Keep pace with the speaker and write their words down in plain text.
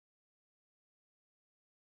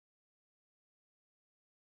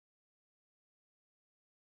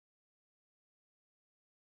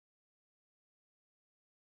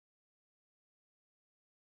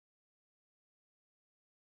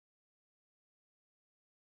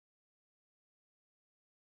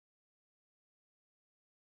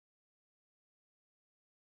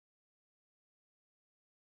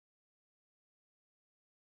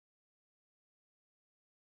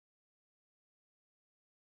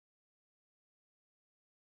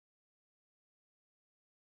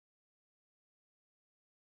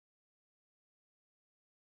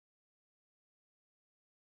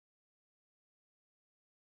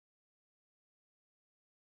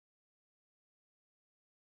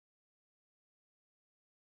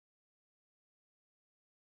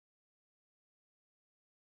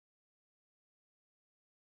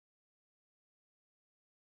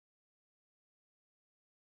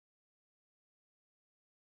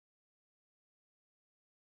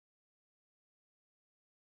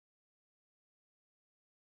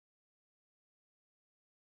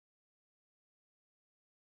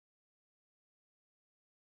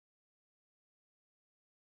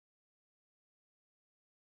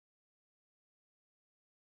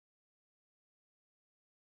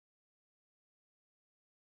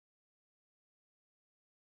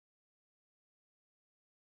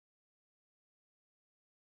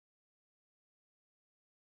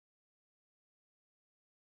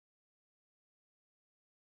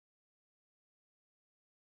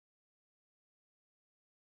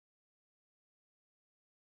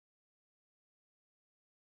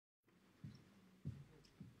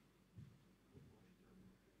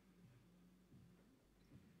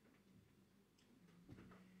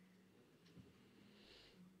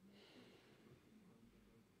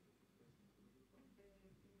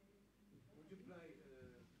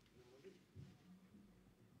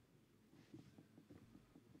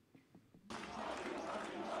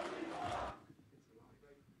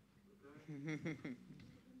Okay.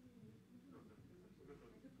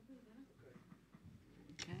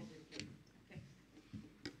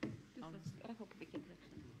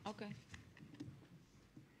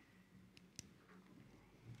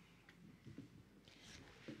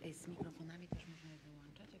 Z mikrofonami też można je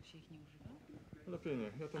wyłączać, jak się ich nie używa? Lepiej nie,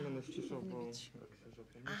 ja to będę ściszył, bo jak się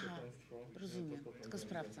zapomnicie Aha, Państwo... rozumiem, to potem tylko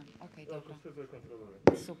sprawdzam. Okej, dobra. Ja kontroluję.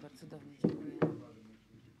 Super, cudownie, dziękuję.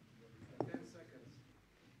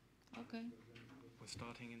 Okay. We're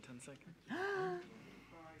starting in 10 seconds.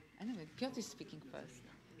 Anyway, Piotr is speaking first.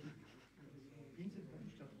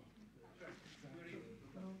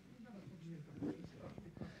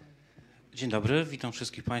 Dzień dobry, witam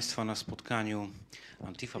wszystkich Państwa na spotkaniu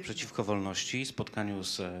Antifa przeciwko wolności, spotkaniu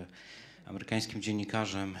z amerykańskim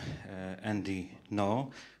dziennikarzem Andy Ngo,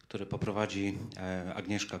 który poprowadzi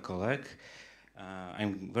Agnieszka Kolek.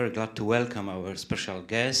 I'm very glad to welcome our special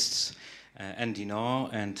guests, Andy Ngo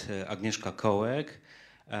and Agnieszka Kolek.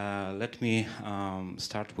 Let me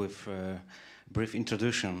start with a brief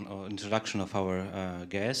introduction of our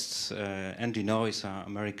guests. Andy Ngo is an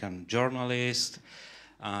American journalist.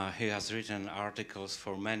 He has written articles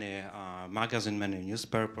for many magazines, many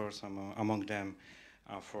newspapers, among them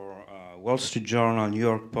for Wall Street Journal, New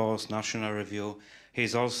York Post, National Review. He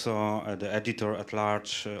is also the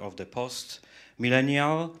editor-at-large of the Post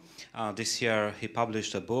Millennial. This year he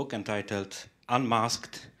published a book entitled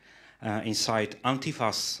Unmasked, Inside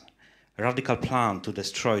Antifa's Radical Plan to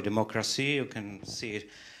Destroy Democracy. You can see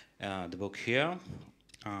the book here.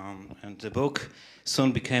 And the book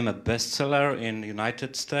soon became a bestseller in the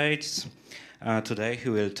United States. Today he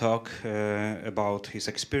will talk about his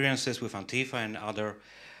experiences with Antifa and other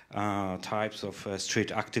types of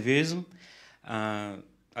street activism.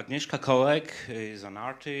 Agnieszka Kolek is an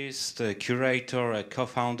artist, a curator, a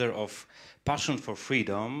co-founder of Passion for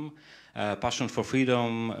Freedom. Passion for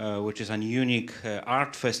Freedom, which is a unique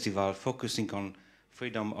art festival focusing on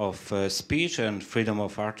freedom of speech and freedom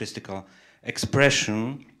of artistical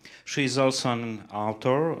expression. She is also an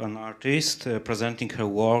author, an artist, presenting her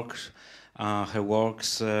works at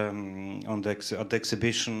the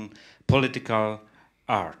exhibition Political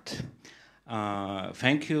Art.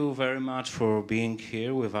 Thank you very much for being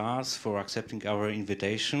here with us, for accepting our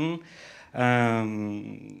invitation.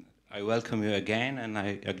 I welcome you again, and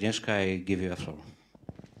Agnieszka, I give you a floor.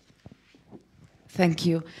 Thank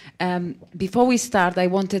you. Before we start, I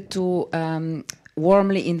wanted to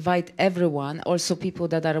warmly invite everyone, also people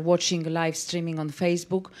that are watching live streaming on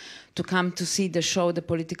Facebook, to come to see the show, the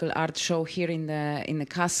political art show here in the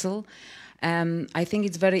castle. I think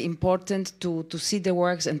it's very important to see the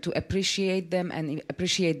works and to appreciate them and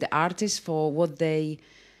appreciate the artists for what they,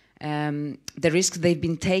 the risks they've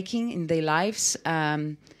been taking in their lives,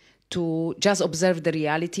 to just observe the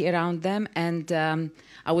reality around them. And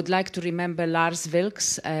I would like to remember Lars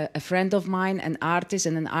Vilks, a friend of mine, an artist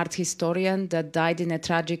and an art historian that died in a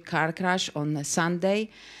tragic car crash on a Sunday.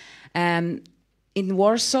 In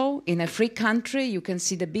Warsaw, in a free country, you can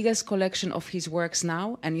see the biggest collection of his works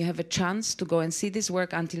now, and you have a chance to go and see this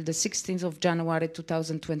work until the 16th of January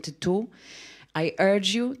 2022. I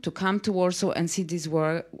urge you to come to Warsaw and see these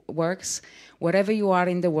works. Wherever you are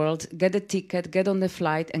in the world, get a ticket, get on the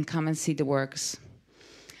flight, and come and see the works.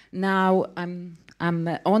 Now, I'm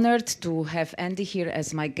honored to have Andy here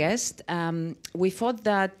as my guest. We thought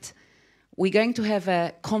that we're going to have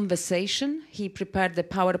a conversation. He prepared the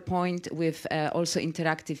PowerPoint with also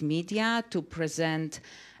interactive media to present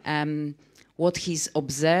what he's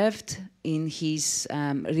observed in his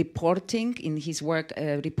reporting, in his work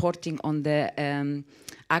reporting on the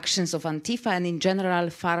actions of Antifa and in general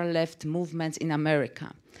far-left movements in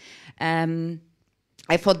America.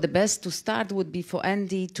 I thought the best to start would be for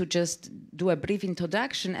Andy to just do a brief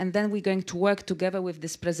introduction, and then we're going to work together with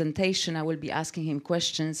this presentation. I will be asking him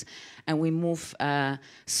questions, and we move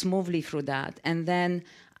smoothly through that. And then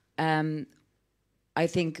I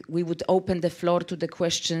think we would open the floor to the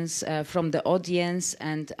questions from the audience,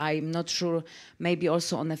 and I'm not sure, maybe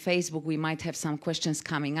also on the Facebook we might have some questions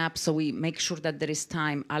coming up, so we make sure that there is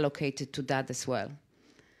time allocated to that as well.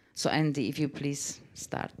 So Andy, if you please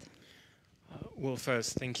start. Well,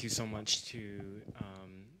 first, thank you so much to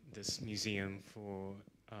this museum for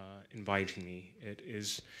inviting me. It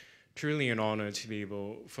is truly an honor to be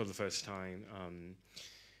able, for the first time,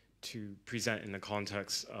 to present in the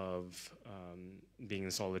context of being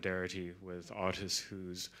in solidarity with artists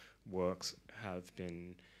whose works have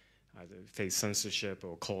been either faced censorship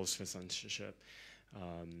or calls for censorship.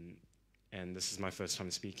 And this is my first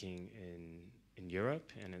time speaking in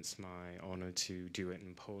Europe, and it's my honor to do it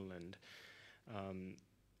in Poland.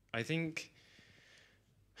 I think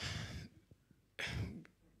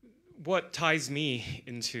what ties me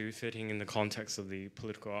into fitting in the context of the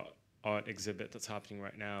political art exhibit that's happening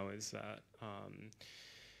right now is that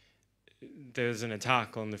there's an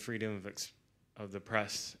attack on the freedom of the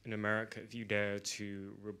press in America if you dare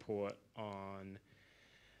to report on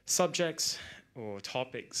subjects or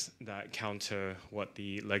topics that counter what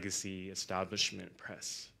the legacy establishment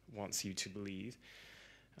press wants you to believe,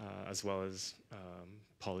 as well as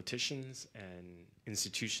politicians and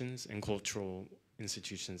institutions and cultural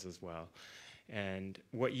institutions as well. And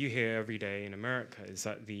what you hear every day in America is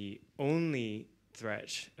that the only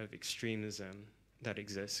threat of extremism that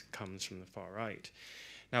exists comes from the far right.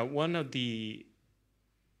 Now, one of the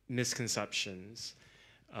misconceptions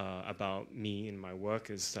about me and my work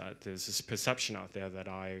is that there's this perception out there that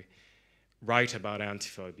I write about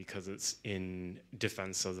Antifa because it's in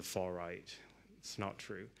defense of the far right. It's not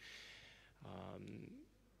true.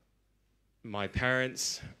 My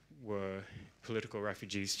parents were political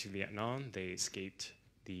refugees to Vietnam. They escaped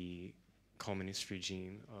the communist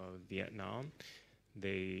regime of Vietnam.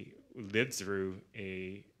 They lived through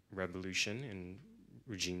a revolution and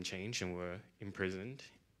regime change and were imprisoned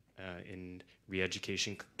in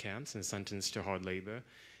re-education camps and sentenced to hard labor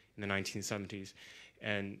in the 1970s.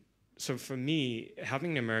 And so for me,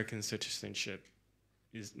 having an American citizenship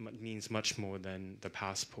means much more than the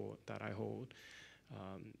passport that I hold.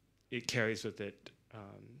 It carries with it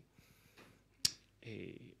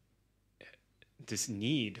this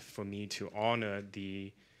need for me to honor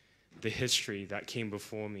the history that came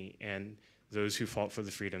before me and those who fought for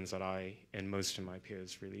the freedoms that I and most of my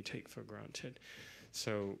peers really take for granted.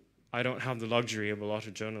 So I don't have the luxury of a lot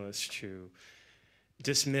of journalists to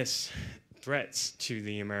dismiss threats to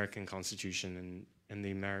the American Constitution and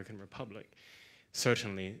the American Republic.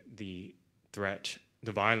 Certainly the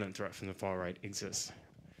violent threat from the far right exists.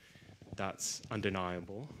 That's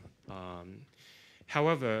undeniable.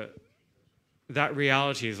 However, that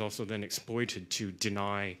reality is also then exploited to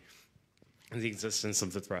deny the existence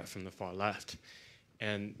of the threat from the far left.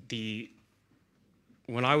 And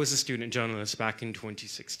when I was a student journalist back in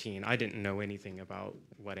 2016, I didn't know anything about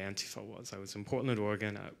what Antifa was. I was in Portland,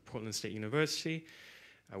 Oregon at Portland State University.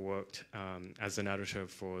 I worked as an editor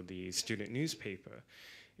for the student newspaper.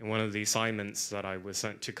 And one of the assignments that I was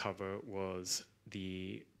sent to cover was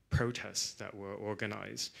the protests that were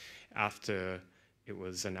organized after it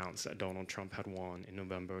was announced that Donald Trump had won in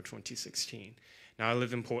November of 2016. Now, I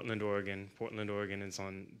live in Portland, Oregon. Portland, Oregon is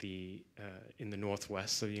in the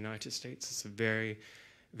northwest of the United States. It's a very,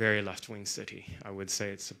 very left-wing city. I would say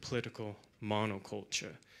it's a political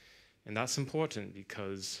monoculture. And that's important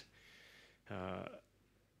because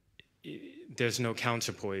there's no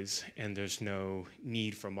counterpoise and there's no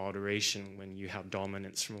need for moderation when you have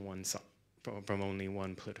dominance from one side, from only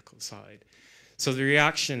one political side. So the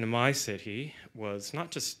reaction in my city was not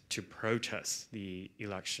just to protest the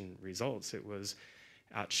election results, it was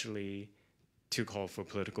actually to call for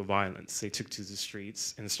political violence. They took to the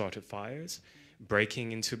streets and started fires,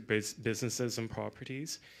 breaking into businesses and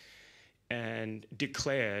properties, and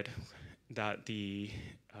declared that the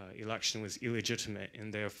election was illegitimate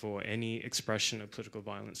and therefore any expression of political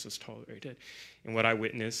violence was tolerated. And what I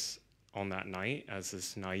witnessed on that night as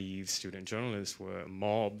this naive student journalist were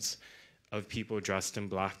mobs of people dressed in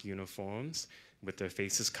black uniforms with their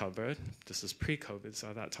faces covered. This was pre-COVID, so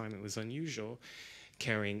at that time it was unusual,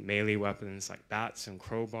 carrying melee weapons like bats and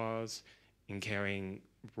crowbars and carrying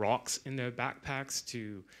rocks in their backpacks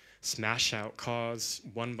to smash out cars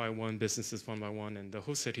one by one, businesses one by one, and the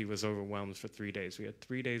whole city was overwhelmed for 3 days. We had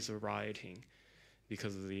 3 days of rioting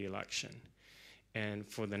because of the election. And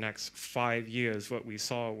for the next 5 years, what we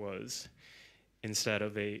saw was, instead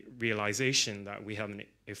of a realization that we have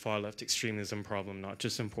a far-left extremism problem, not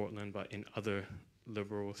just in Portland, but in other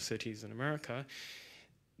liberal cities in America,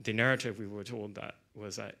 the narrative we were told that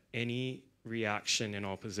was that any reaction in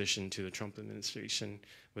opposition to the Trump administration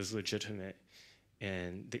was legitimate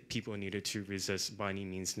and that people needed to resist by any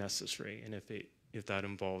means necessary. And if that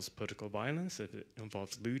involves political violence, if it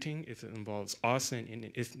involves looting, if it involves arson,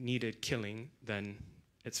 and if needed killing, then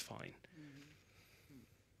it's fine.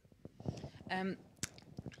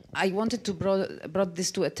 I wanted to brought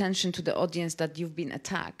this to attention to the audience that you've been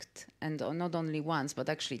attacked, and not only once, but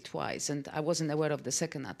actually twice, and I wasn't aware of the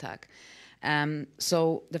second attack.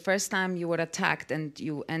 So the first time you were attacked and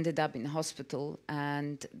you ended up in hospital,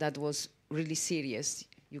 and that was really serious.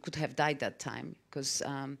 You could have died that time because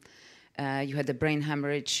you had a brain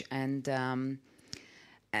hemorrhage, and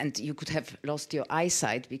you could have lost your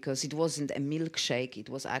eyesight because it wasn't a milkshake, it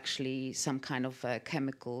was actually some kind of a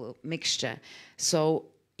chemical mixture. So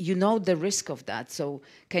you know the risk of that. So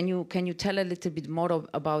can you tell a little bit more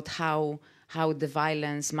about how how the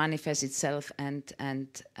violence manifests itself, and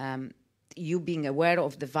you being aware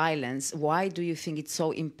of the violence, why do you think it's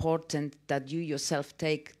so important that you yourself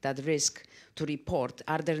take that risk to report?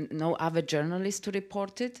 Are there no other journalists to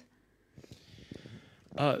report it?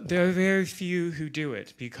 There are very few who do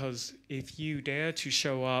it, because if you dare to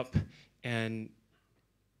show up, and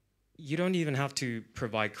you don't even have to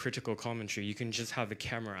provide critical commentary, you can just have the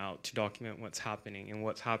camera out to document what's happening, and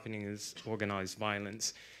what's happening is organized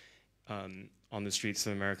violence on the streets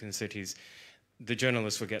of American cities. The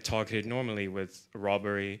journalists will get targeted normally with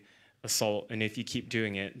robbery, assault, and if you keep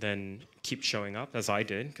doing it, then keep showing up, as I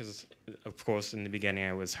did, because of course in the beginning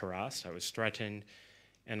I was harassed, I was threatened,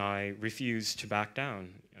 and I refused to back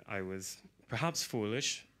down. I was perhaps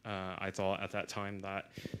foolish. I thought at that time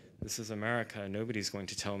that this is America, nobody's going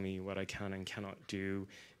to tell me what I can and cannot do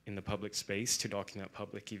in the public space to document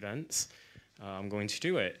public events. I'm going to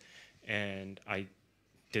do it. And I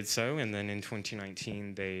did so, and then in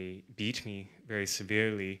 2019, they beat me very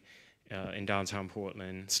severely in downtown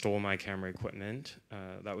Portland, stole my camera equipment.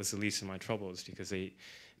 That was the least of my troubles, because they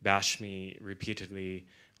bashed me repeatedly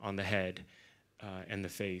on the head and the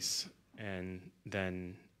face, and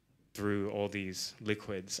then threw all these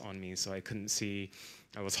liquids on me so I couldn't see.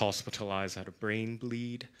 I was hospitalized, I had a brain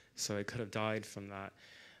bleed, so I could have died from that.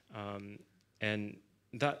 And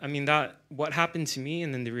that, I mean, that, what happened to me,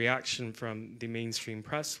 and then the reaction from the mainstream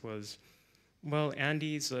press was, well,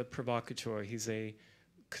 Andy's a provocateur, he's a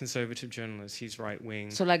conservative journalist, he's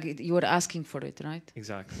right-wing. So like you were asking for it, right?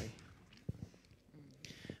 Exactly.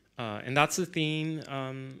 And that's the theme.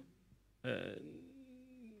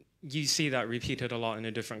 You see that repeated a lot in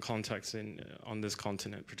a different context on this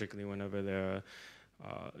continent, particularly whenever there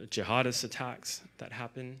are jihadist attacks that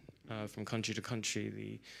happen from country to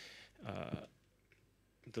country.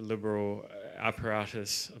 The liberal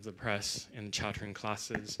apparatus of the press and chattering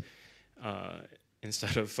classes,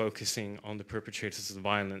 instead of focusing on the perpetrators of the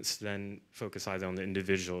violence, then focus either on the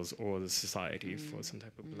individuals or the society for some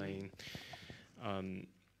type of blame.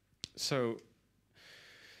 So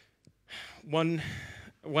one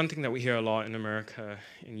thing that we hear a lot in America,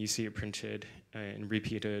 and you see it printed and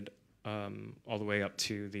repeated all the way up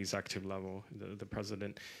to the executive level, the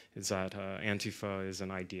president, is that Antifa is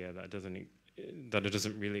an idea that it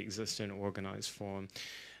doesn't really exist in organized form.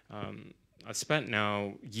 I've spent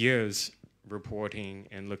now years reporting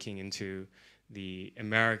and looking into the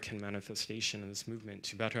American manifestation of this movement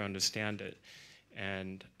to better understand it.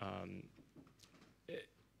 And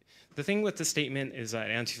the thing with the statement is that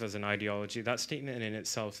Antifa is an ideology. That statement in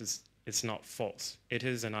itself it's not false. It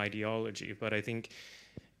is an ideology, but I think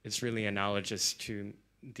it's really analogous to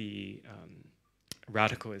the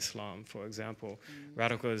radical Islam, for example.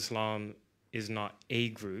 Radical Islam is not a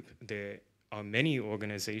group. There are many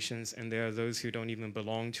organizations, and there are those who don't even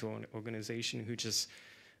belong to an organization, who just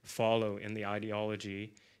follow in the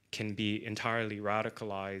ideology, can be entirely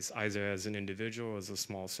radicalized either as an individual, as a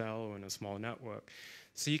small cell, or in a small network.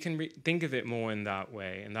 So you can think of it more in that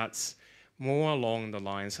way, and that's more along the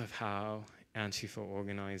lines of how Antifa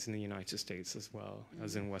organized in the United States as well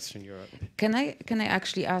as in Western Europe. Can I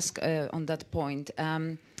actually ask on that point?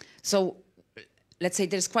 So let's say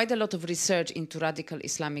there's quite a lot of research into radical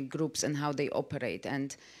Islamic groups and how they operate,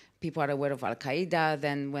 and people are aware of Al-Qaeda.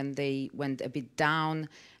 Then when they went a bit down,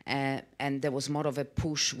 and there was more of a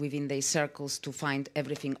push within their circles to find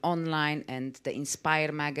everything online, and the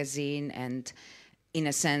Inspire magazine, and in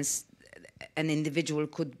a sense, an individual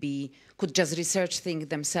could just research things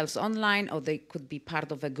themselves online, or they could be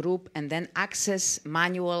part of a group and then access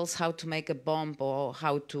manuals how to make a bomb or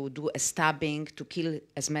how to do a stabbing to kill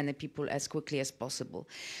as many people as quickly as possible.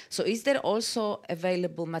 So is there also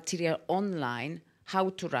available material online how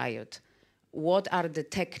to riot? What are the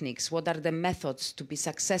techniques? What are the methods to be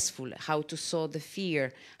successful? How to sow the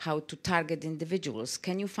fear? How to target individuals?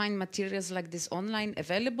 Can you find materials like this online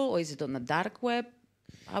available, or is it on the dark web?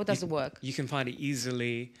 How does it work? You can find it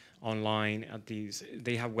easily online at these.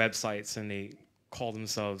 They have websites, and they call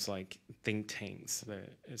themselves like think tanks.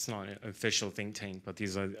 It's not an official think tank, but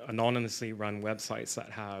these are anonymously run websites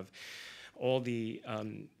that have all the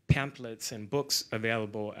pamphlets and books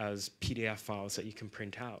available as PDF files that you can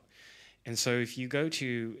print out. And so if you go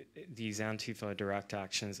to these Antifa direct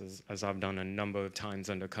actions, as I've done a number of times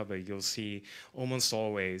undercover, you'll see almost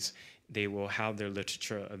always they will have their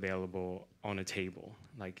literature available on a table,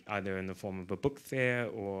 like either in the form of a book fair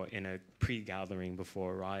or in a pre-gathering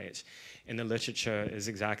before a riot. And the literature is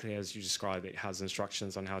exactly as you describe it. It has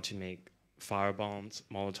instructions on how to make firebombs,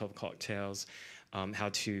 Molotov cocktails, how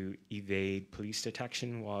to evade police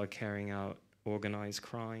detection while carrying out organized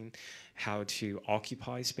crime, how to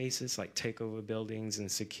occupy spaces, like take over buildings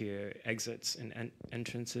and secure exits and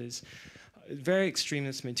entrances. Very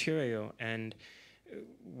extremist material, and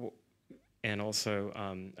also,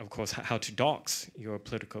 of course, how to dox your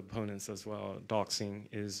political opponents as well. Doxing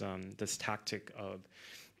is this tactic of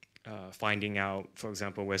finding out, for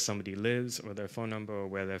example, where somebody lives or their phone number or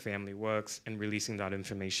where their family works, and releasing that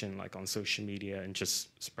information like on social media and just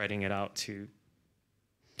spreading it out to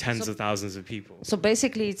tens of thousands of people. So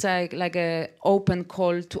basically it's like a open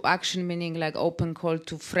call to action, meaning like open call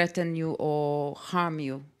to threaten you or harm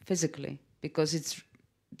you physically, because it's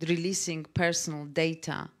releasing personal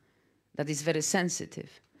data that is very sensitive.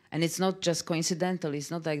 And it's not just coincidental. It's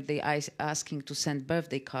not like they are asking to send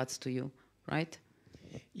birthday cards to you, right?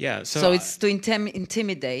 Yeah. So it's to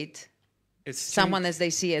intimidate someone as they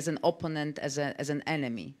see as an opponent, as an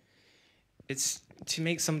enemy. It's to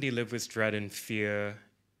make somebody live with dread and fear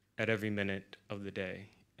at every minute of the day.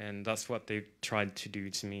 And that's what they've tried to do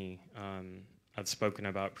to me. I've spoken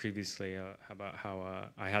about previously about how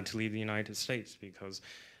I had to leave the United States because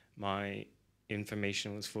my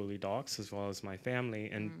information was fully doxed, as well as my family.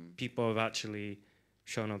 And people have actually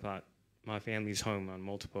shown up at my family's home on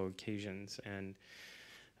multiple occasions. And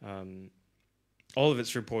all of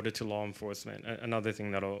it's reported to law enforcement. Another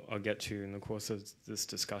thing that I'll get to in the course of this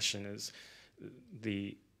discussion is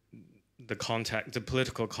the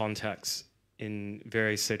political context in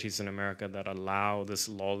various cities in America that allow this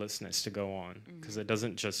lawlessness to go on, because it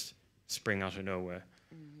doesn't just spring out of nowhere.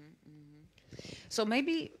 So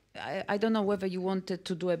maybe, I don't know whether you wanted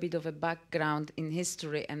to do a bit of a background in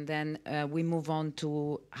history, and then we move on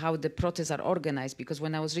to how the protests are organized, because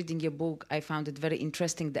when I was reading your book, I found it very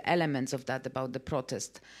interesting, the elements of that about the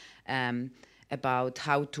protest, about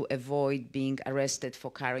how to avoid being arrested for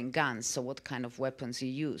carrying guns, so what kind of weapons you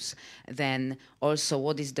use. Then also,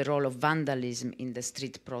 what is the role of vandalism in the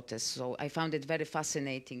street protests? So I found it very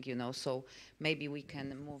fascinating, you know, so maybe we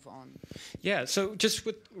can move on. Yeah, so just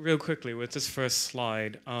real quickly with this first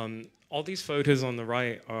slide, all these photos on the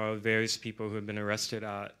right are various people who have been arrested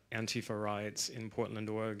at Antifa riots in Portland,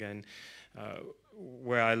 Oregon.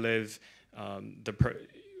 Where I live,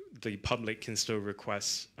 the public can still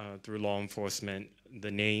request through law enforcement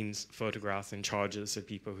the names, photographs, and charges of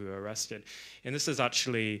people who are arrested. And this is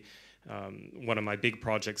actually one of my big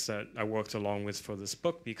projects that I worked along with for this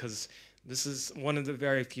book, because this is one of the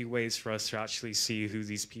very few ways for us to actually see who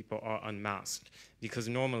these people are unmasked. Because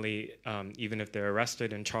normally, even if they're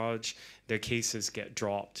arrested and charged, their cases get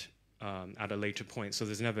dropped at a later point. So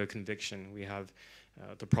there's never a conviction. We have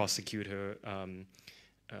the prosecutor.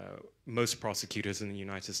 Most prosecutors in the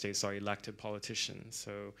United States are elected politicians.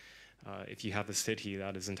 So if you have a city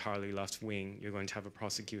that is entirely left-wing, you're going to have a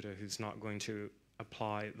prosecutor who's not going to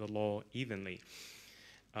apply the law evenly.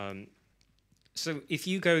 So if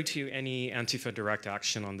you go to any Antifa direct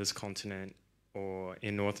action on this continent or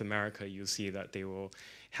in North America, you'll see that they will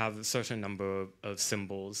have a certain number of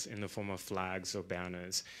symbols in the form of flags or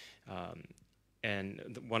banners.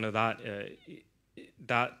 And one of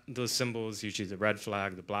those symbols, usually the red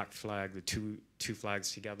flag, the black flag, the two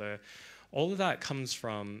flags together, all of that comes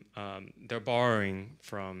from, they're borrowing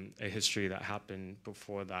from a history that happened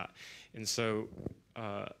before that. And so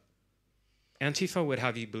Antifa would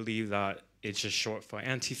have you believe that it's just short for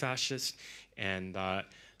anti-fascist, and that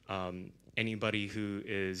anybody who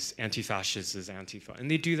is anti-fascist is Antifa. And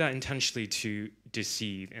they do that intentionally to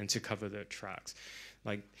deceive and to cover their tracks.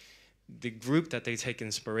 Like, the group that they take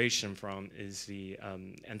inspiration from is the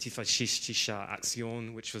Antifaschistische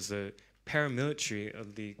Aktion, which was the paramilitary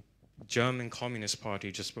of the German Communist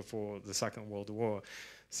Party just before the Second World War.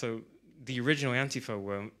 So the original Antifa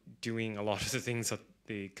were doing a lot of the things that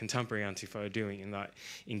the contemporary Antifa are doing, in that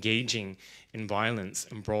engaging in violence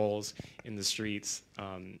and brawls in the streets.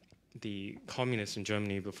 The communists in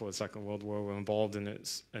Germany before the Second World War were involved in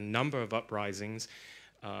a number of uprisings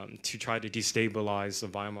to try to destabilize the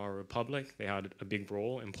Weimar Republic. They had a big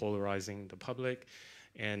role in polarizing the public.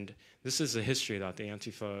 And this is a history that the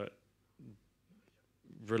Antifa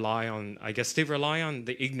rely on. I guess they rely on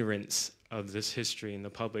the ignorance of this history in the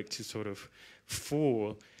public to sort of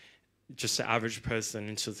fool just the average person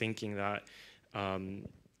into thinking that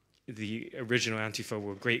the original Antifa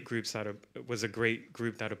were great groups was a great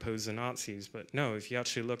group that opposed the Nazis. But no, if you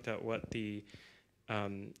actually looked at what the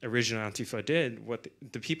original Antifa did, what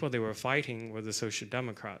the people they were fighting were the Social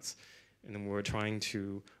Democrats, and then were trying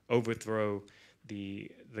to overthrow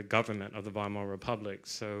the government of the Weimar Republic.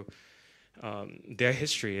 So their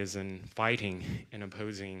history is in fighting and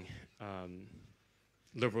opposing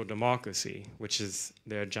liberal democracy, which is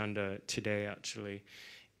their agenda today, actually.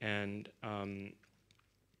 And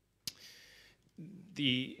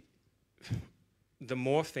the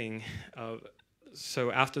morphing of,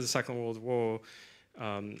 so after the Second World War,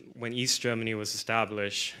 when East Germany was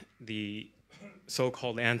established, the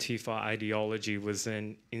so-called Antifa ideology was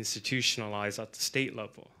then institutionalized at the state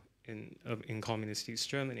level in communist East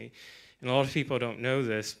Germany. And a lot of people don't know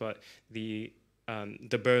this, but the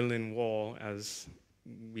Berlin Wall, as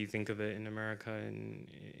we think of it in America and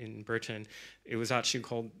in Britain, it was actually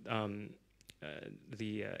called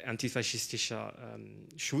the Antifaschistischer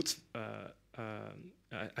Schutz.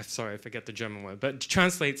 I'm sorry, I forget the German word, but it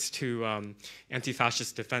translates to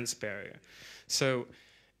anti-fascist defense barrier. So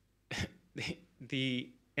the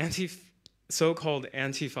so-called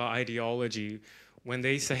Antifa ideology, when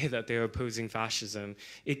they say that they're opposing fascism,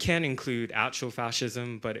 it can include actual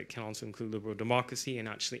fascism, but it can also include liberal democracy and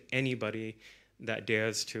actually anybody that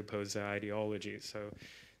dares to oppose their ideology. So,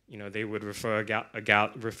 you know, they would refer to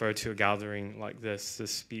a gathering like this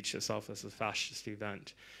speech itself as a fascist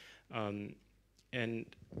event. And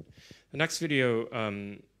the next video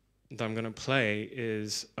that I'm going to play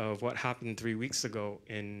is of what happened 3 weeks ago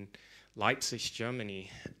in Leipzig,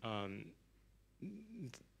 Germany.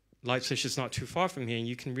 Leipzig is not too far from here, and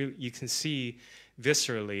you can see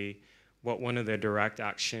viscerally what one of their direct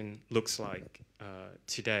action looks like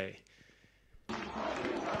today.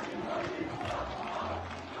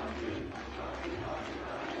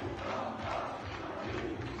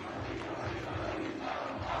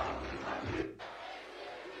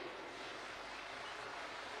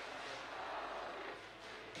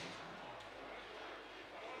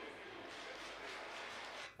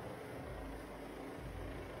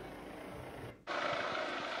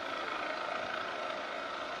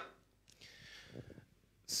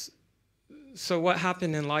 So what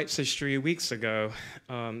happened in Leipzig 3 weeks ago,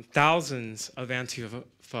 thousands of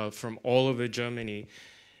Antifa from all over Germany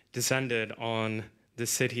descended on the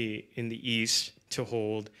city in the east to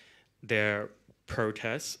hold their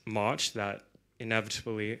protest march that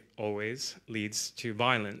inevitably always leads to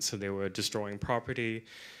violence. So they were destroying property,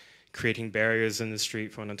 creating barriers in the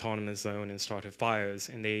street for an autonomous zone, and started fires.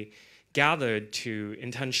 And they gathered to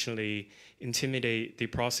intentionally intimidate the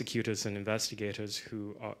prosecutors and investigators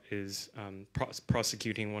who is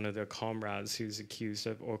prosecuting one of their comrades who's accused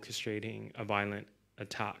of orchestrating a violent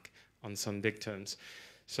attack on some victims.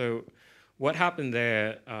 So what happened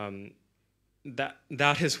there,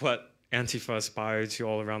 that is what Antifa aspires to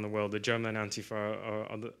all around the world. The German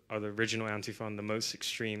Antifa are the original Antifa and the most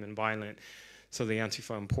extreme and violent. So the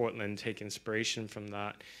Antifa in Portland take inspiration from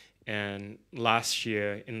that. And last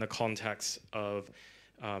year, in the context of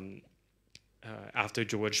after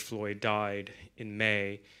George Floyd died in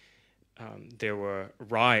May, there were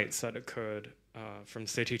riots that occurred from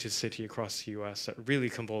city to city across the US that really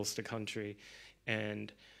convulsed the country.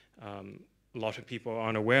 And a lot of people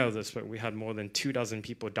aren't aware of this, but we had more than 24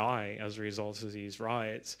 people die as a result of these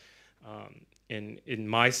riots. In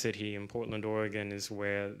my city, in Portland, Oregon, is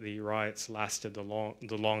where the riots lasted the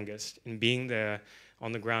longest. And being there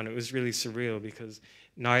on the ground, it was really surreal because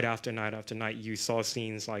night after night after night, you saw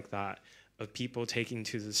scenes like that of people taking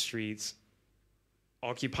to the streets,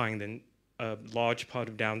 occupying a large part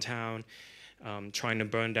of downtown, trying to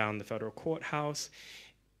burn down the federal courthouse,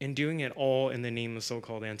 and doing it all in the name of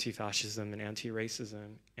so-called anti-fascism and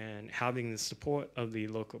anti-racism, and having the support of the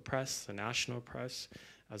local press, the national press,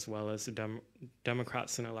 as well as the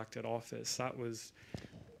Democrats in elected office. That was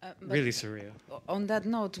really surreal. On that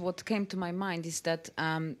note, what came to my mind is that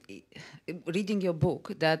reading your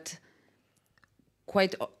book, that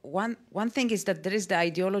one thing is that there is the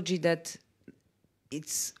ideology that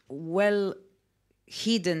it's well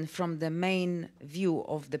hidden from the main view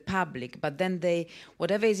of the public, but then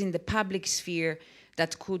whatever is in the public sphere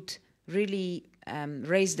that could really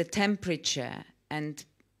raise the temperature and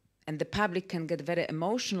the public can get very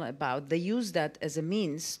emotional about, they use that as a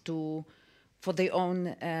means for their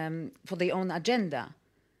own agenda.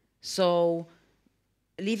 So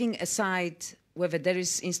leaving aside whether there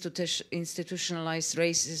is institutionalized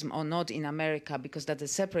racism or not in America, because that's a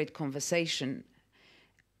separate conversation,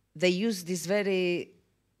 they use this very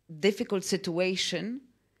difficult situation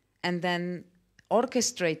and then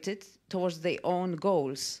orchestrate it towards their own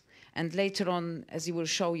goals. And later on, as you will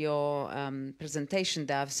show your presentation,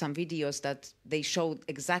 there are some videos that they showed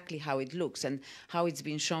exactly how it looks and how it's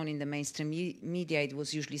been shown in the mainstream media. It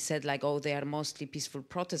was usually said like, oh, they are mostly peaceful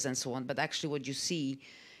protests and so on. But actually what you see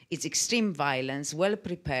is extreme violence, well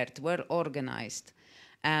prepared, well organized.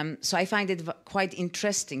 So I find it quite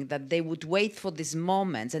interesting that they would wait for these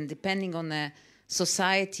moments, and depending on the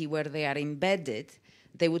society where they are embedded,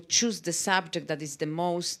 they would choose the subject that is the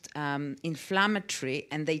most inflammatory,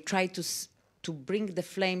 and they try to bring the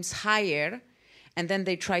flames higher and then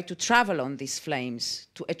they try to travel on these flames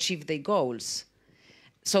to achieve their goals.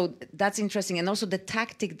 So that's interesting. And also the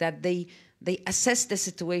tactic that they assess the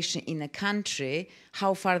situation in a country,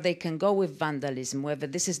 how far they can go with vandalism, whether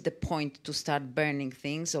this is the point to start burning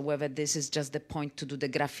things or whether this is just the point to do the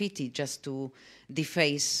graffiti, just to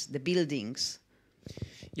deface the buildings.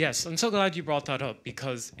 Yes, I'm so glad you brought that up,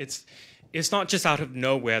 because it's not just out of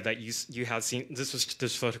nowhere that you have seen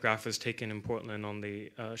this photograph was taken in Portland on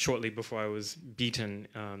the shortly before I was beaten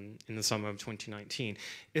in the summer of 2019.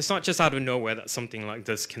 It's not just out of nowhere that something like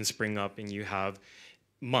this can spring up and you have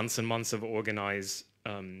months and months of organized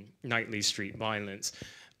nightly street violence.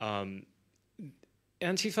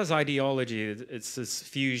 Antifa's ideology, it's this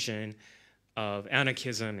fusion of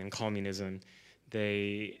anarchism and communism.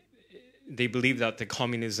 They believe that the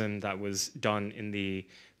communism that was done in the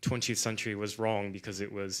 20th century was wrong because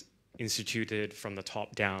it was instituted from the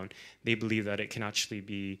top down. They believe that it can actually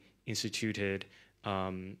be instituted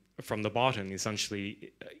from the bottom,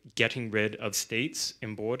 essentially getting rid of states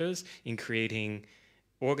and borders and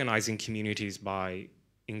organizing communities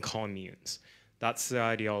in communes. That's the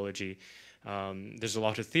ideology. There's a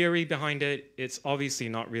lot of theory behind it. It's obviously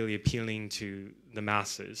not really appealing to the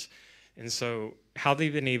masses. And so how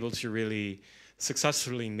they've been able to really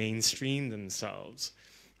successfully mainstream themselves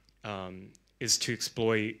is to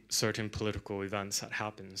exploit certain political events that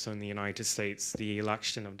happen. So in the United States, the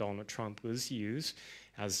election of Donald Trump was used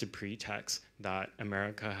as the pretext that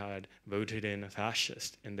America had voted in a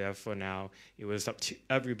fascist, and therefore now it was up to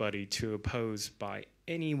everybody to oppose by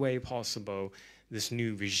any way possible this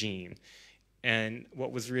new regime. And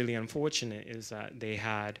what was really unfortunate is that they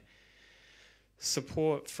had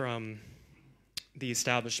support from the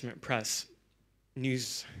establishment press,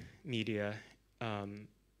 news media,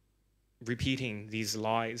 repeating these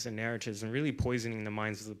lies and narratives and really poisoning the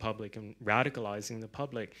minds of the public and radicalizing the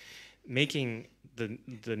public, making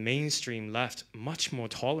the mainstream left much more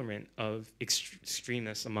tolerant of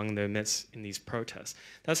extremists among their midst in these protests.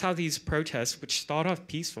 That's how these protests, which start off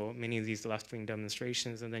peaceful, many of these left-wing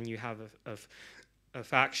demonstrations, and then you have a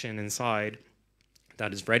faction inside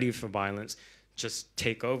that is ready for violence, just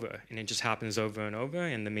take over. And it just happens over and over,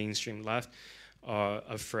 and the mainstream left are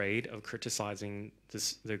afraid of criticizing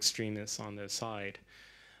the extremists on their side.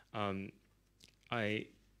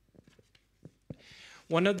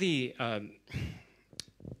 One of the,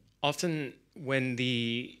 often when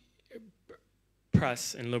the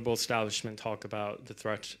press and liberal establishment talk about the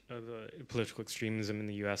threat of political extremism in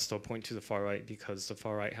the US, they'll point to the far right because the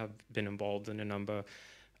far right have been involved in a number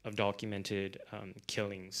of documented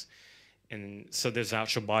killings. And so there's an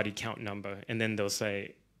actual body count number, and then they'll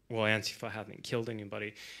say, well, Antifa haven't killed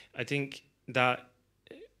anybody. I think that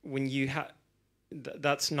when you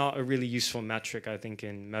that's not a really useful metric, I think,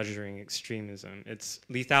 in measuring extremism.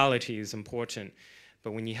 Lethality is important,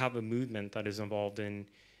 but when you have a movement that is involved in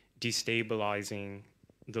destabilizing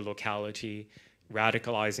the locality,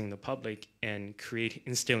 radicalizing the public, and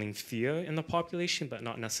instilling fear in the population, but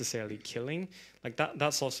not necessarily killing, like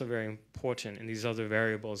that's also very important, and these other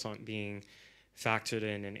variables aren't being factored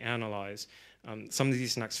in and analyzed. Some of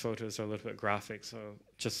these next photos are a little bit graphic, so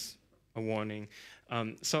just a warning.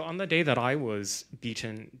 So on the day that I was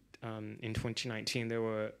beaten in 2019, there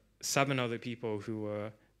were 7 other people who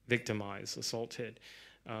were victimized, assaulted.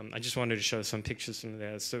 I just wanted to show some pictures from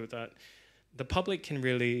there so that the public can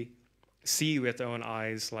really see with their own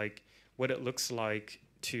eyes like what it looks like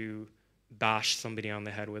to bash somebody on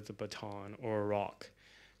the head with a baton or a rock,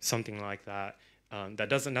 something like that. That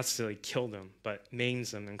doesn't necessarily kill them, but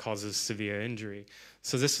maims them and causes severe injury.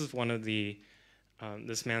 So this is one of the,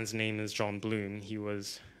 this man's name is John Bloom. He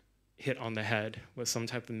was hit on the head with some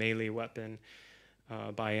type of melee weapon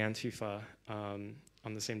by Antifa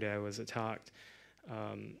on the same day I was attacked.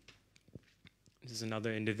 There's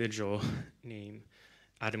another individual named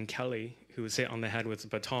Adam Kelly who was hit on the head with a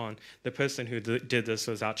baton. The person who did this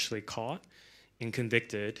was actually caught and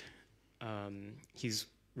convicted. He's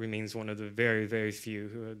remains one of the very, very few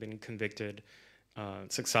who have been convicted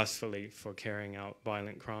successfully for carrying out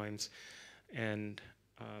violent crimes. And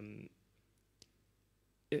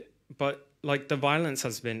but like the violence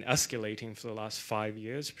has been escalating for the last 5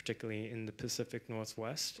 years, particularly in the Pacific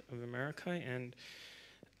Northwest of America. And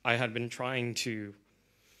I had been trying to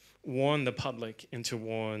warn the public and to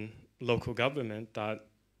warn local government that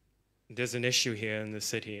there's an issue here in the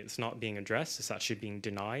city. It's not being addressed. It's actually being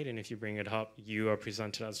denied. And if you bring it up, you are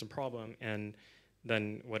presented as a problem. And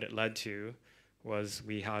then what it led to was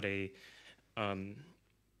we had a,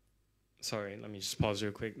 sorry, let me just pause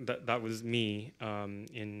real quick. That was me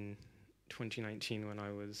in 2019 when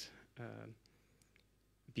I was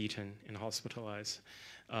beaten and hospitalized.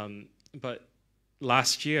 But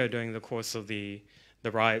last year, during the course of the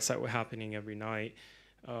riots that were happening every night,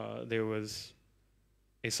 there was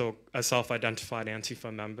a self-identified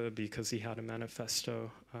Antifa member, because he had a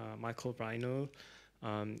manifesto, Michael Rhino.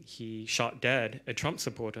 He shot dead a Trump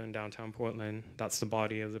supporter in downtown Portland. That's the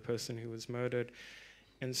body of the person who was murdered.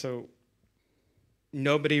 And so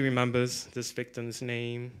nobody remembers this victim's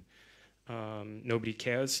name. Nobody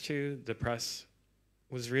cares to. The press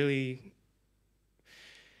was really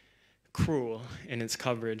cruel in its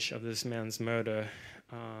coverage of this man's murder.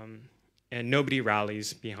 And nobody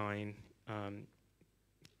rallies behind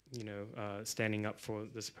standing up for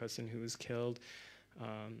this person who was killed.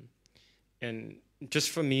 And just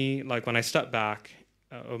for me, like when I step back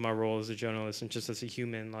of my role as a journalist and just as a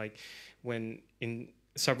human, like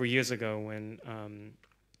several years ago when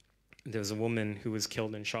there was a woman who was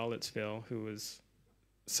killed in Charlottesville who was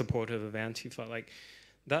supportive of Antifa, like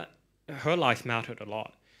that, her life mattered a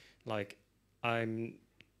lot. Like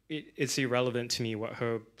it's irrelevant to me what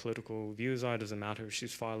her political views are. It doesn't matter if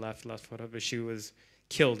she's far left, whatever. She was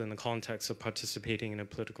killed in the context of participating in a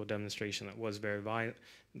political demonstration that was very violent,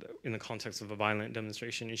 in the context of a violent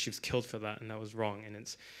demonstration, and she was killed for that, and that was wrong. And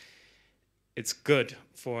it's good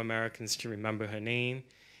for Americans to remember her name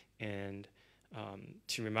and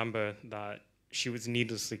to remember that she was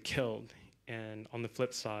needlessly killed. And on the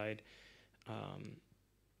flip side,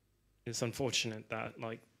 it's unfortunate that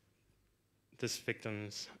like this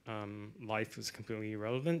victim's life was completely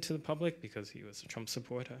irrelevant to the public because he was a Trump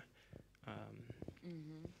supporter.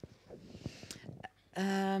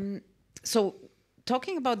 So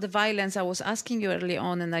talking about the violence, I was asking you early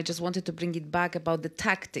on, and I just wanted to bring it back about the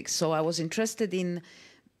tactics. So I was interested in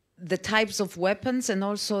the types of weapons, and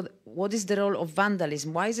also what is the role of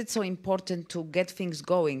vandalism? Why is it so important to get things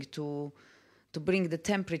going, to bring the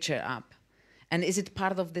temperature up? And is it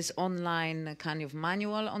part of this online kind of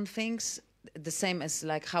manual on things? The same as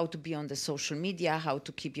like how to be on the social media, how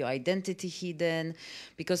to keep your identity hidden?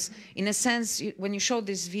 Because in a sense, when you show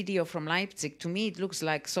this video from Leipzig, to me it looks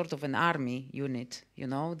like sort of an army unit. You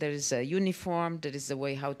know, there is a uniform, there is a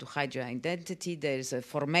way how to hide your identity, there is a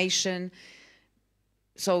formation.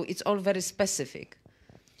 So it's all very specific.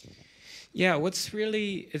 Yeah, it's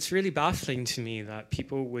really baffling to me that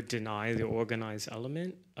people would deny the organized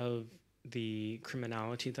element of the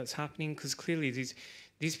criminality that's happening, because clearly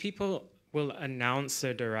these people will announce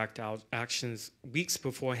their direct actions weeks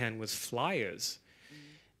beforehand with flyers.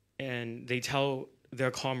 And they tell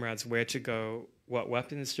their comrades where to go, what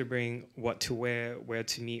weapons to bring, what to wear, where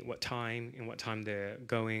to meet, what time, and what time they're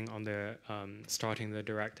going on their starting their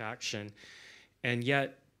direct action. And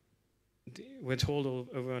yet we're told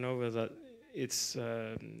over and over that it's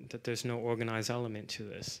that there's no organized element to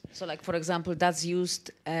this. So like, for example, that's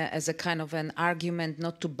used as a kind of an argument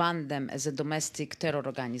not to ban them as a domestic terror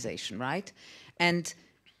organization, right? And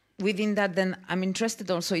within that, then I'm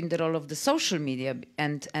interested also in the role of the social media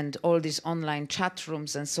and all these online chat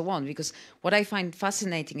rooms and so on, because what I find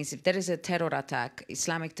fascinating is if there is a terror attack,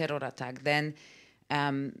 Islamic terror attack, then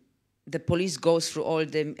the police goes through all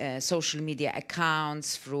the social media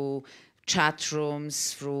accounts, through chat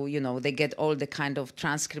rooms, through, you know, they get all the kind of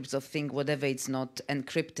transcripts of things, whatever it's not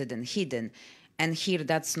encrypted and hidden. And here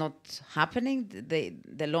that's not happening?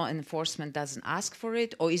 The law enforcement doesn't ask for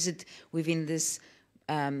it? Or is it within this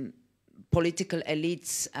political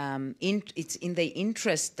elites, it's in their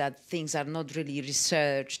interest that things are not really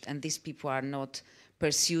researched and these people are not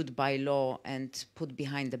pursued by law and put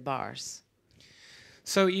behind the bars?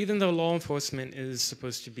 So even though law enforcement is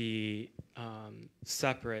supposed to be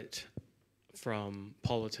separate from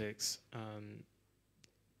politics,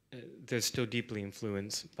 they're still deeply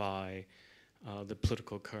influenced by the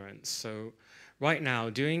political currents. So right now,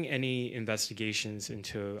 doing any investigations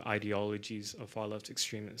into ideologies of far-left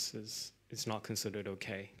extremists is not considered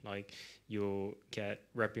okay. Like, you'll get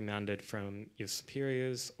reprimanded from your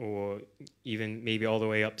superiors, or even maybe all the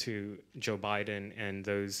way up to Joe Biden, and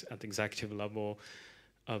those at the executive level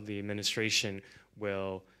of the administration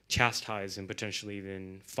will chastise and potentially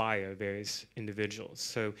even fire various individuals.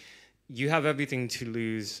 So you have everything to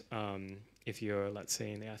lose if you're, let's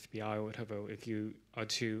say, in the FBI or whatever, if you are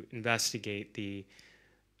to investigate the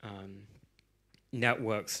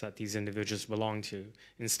networks that these individuals belong to.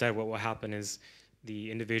 Instead, what will happen is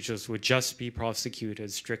the individuals would just be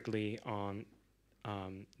prosecuted strictly on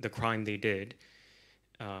the crime they did,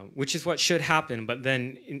 which is what should happen. But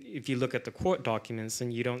then if you look at the court documents,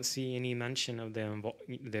 then you don't see any mention of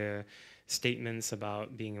their statements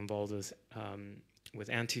about being involved with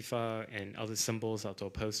Antifa and other symbols that they'll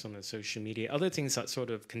post on their social media, other things that sort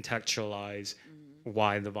of contextualize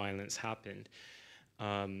why the violence happened.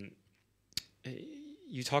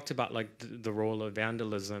 you talked about like the role of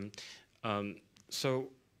vandalism. So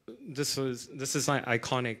this is an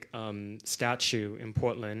iconic statue in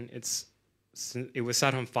Portland. It was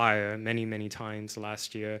set on fire many times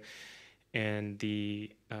last year, and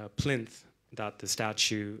the plinth that the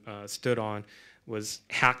statue stood on was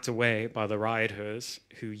hacked away by the rioters,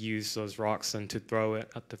 who used those rocks and to throw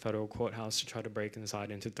it at the federal courthouse to try to break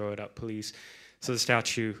inside and to throw it at police. So the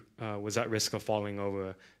statue was at risk of falling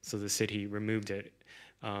over, so the city removed it.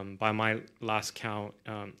 By my last count,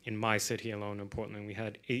 in my city alone in Portland, we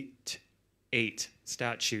had eight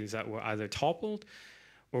statues that were either toppled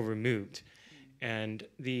or removed. And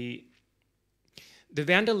the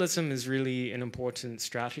vandalism is really an important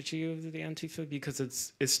strategy of the Antifa, because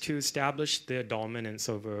it's to establish their dominance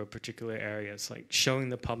over a particular area. It's like showing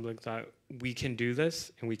the public that we can do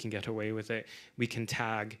this and we can get away with it. We can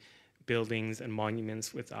tag buildings and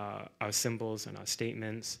monuments with our symbols and our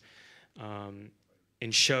statements,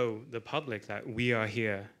 and show the public that we are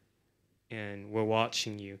here and we're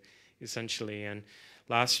watching you, essentially. And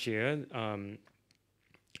last year,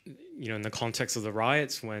 you know, in the context of the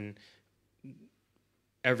riots, when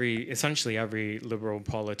essentially every liberal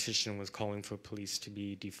politician was calling for police to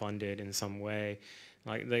be defunded in some way,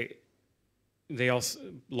 like they also,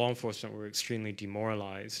 law enforcement were extremely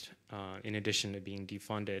demoralized, in addition to being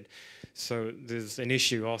defunded. So there's an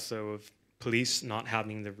issue also of police not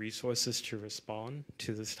having the resources to respond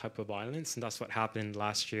to this type of violence, and that's what happened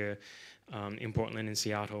last year in Portland and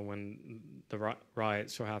Seattle when the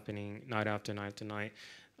riots were happening night after night after night.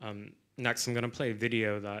 Next, I'm going to play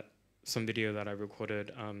some video that I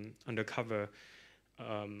recorded undercover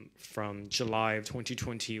from July of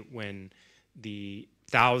 2020, when the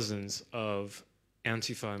thousands of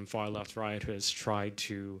Antifa and far-left rioters tried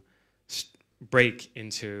to break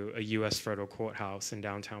into a U.S. federal courthouse in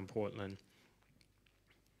downtown Portland.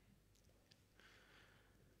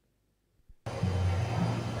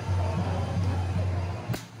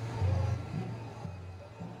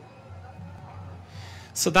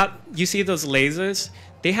 So that, you see those lasers?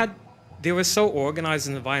 They were so organized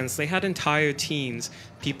in the violence. They had entire teams,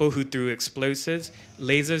 people who threw explosives,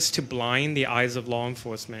 lasers to blind the eyes of law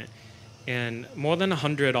enforcement. And more than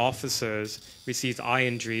 100 officers received eye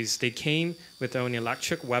injuries. They came with their own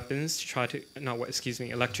electric weapons to try to,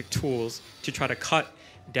 electric tools to try to cut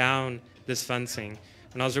down this fencing.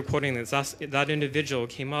 When I was recording this, that individual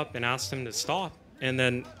came up and asked him to stop. And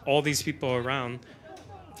then all these people around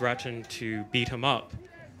threatened to beat him up.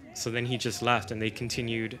 So then he just left, and they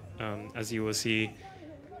continued, as you will see,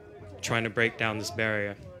 trying to break down this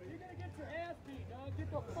barrier.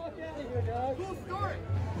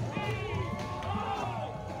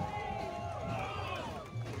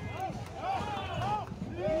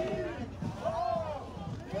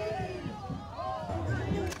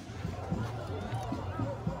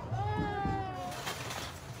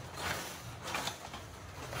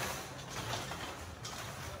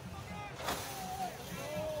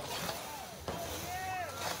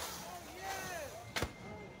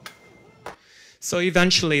 So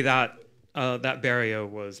eventually that barrier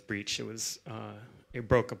was breached. It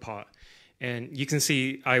broke apart. And you can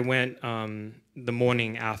see I went the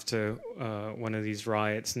morning after one of these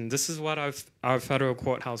riots, and this is what our federal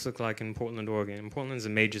courthouse looked like in Portland, Oregon. Portland's a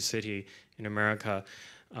major city in America.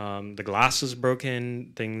 The glass was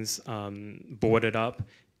broken, things boarded up,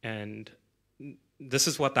 and this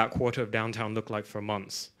is what that quarter of downtown looked like for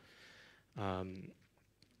months.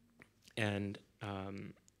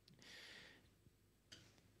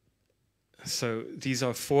 So these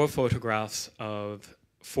are 4 photographs of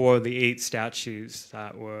 4 of the 8 statues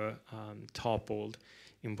that were toppled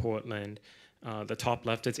in Portland. The top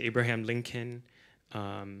left is Abraham Lincoln.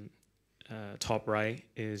 Top right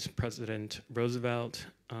is President Roosevelt.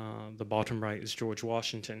 The bottom right is George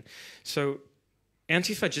Washington. So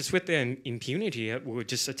Antifa, just with their impunity, were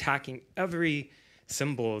just attacking every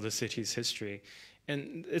symbol of the city's history.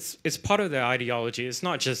 And it's part of their ideology. It's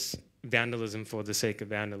not just vandalism for the sake of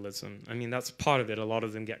vandalism. I mean, that's part of it. A lot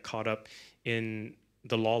of them get caught up in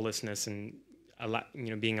the lawlessness and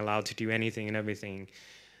being allowed to do anything and everything.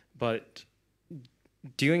 But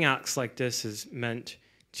doing acts like this is meant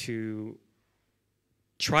to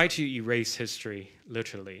try to erase history,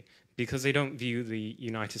 literally, because they don't view the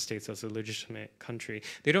United States as a legitimate country.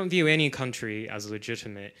 They don't view any country as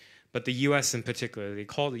legitimate, but the US in particular, they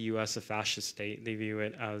call the US a fascist state. They view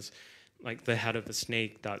it as like the head of a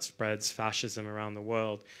snake that spreads fascism around the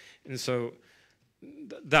world. And so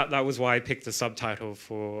that was why I picked the subtitle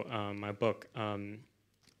for my book,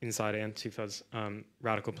 Inside Antifa's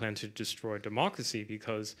Radical Plan to Destroy Democracy,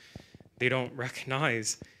 because they don't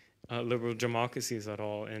recognize liberal democracies at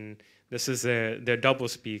all. And This is their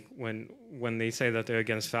doublespeak when they say that they're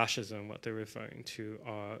against fascism. What they're referring to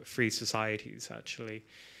are free societies, actually.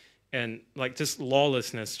 And like this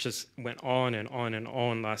lawlessness just went on and on and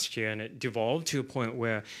on last year, and it devolved to a point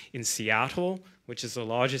where in Seattle, which is the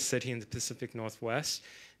largest city in the Pacific Northwest,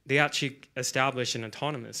 they actually established an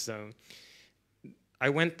autonomous zone. I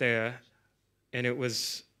went there, and it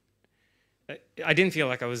was, I didn't feel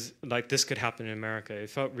like I was, like this could happen in America. It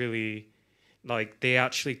felt really like they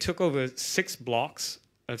actually took over 6 blocks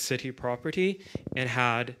of city property and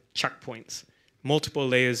had checkpoints, multiple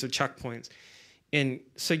layers of checkpoints. And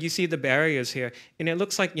so you see the barriers here, and it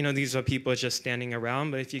looks like, you know, these are people just standing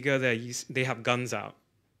around, but if you go there, they have guns out,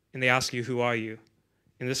 and they ask you, who are you?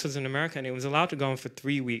 And this was in America, and it was allowed to go on for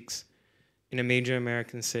 3 weeks in a major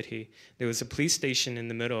American city. There was a police station in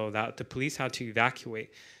the middle of that. The police had to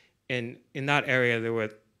evacuate. And in that area, there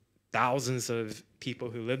were thousands of people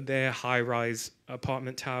who lived there, high-rise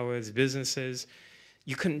apartment towers, businesses.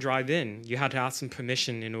 You couldn't drive in. You had to ask them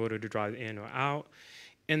permission in order to drive in or out.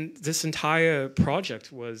 And this entire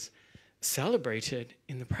project was celebrated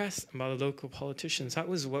in the press by the local politicians. That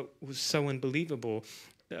was what was so unbelievable.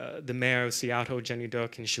 The mayor of Seattle, Jenny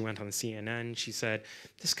Durkin, she went on CNN. She said,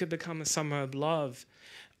 this could become a summer of love.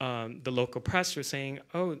 The local press were saying,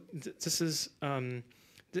 oh, this is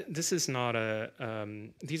not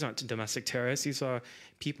these aren't domestic terrorists. These are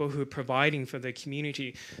people who are providing for their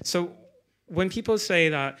community. So when people say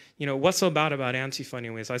that, you know, what's so bad about Antifa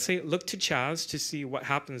anyways, I say look to Chaz to see what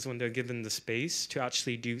happens when they're given the space to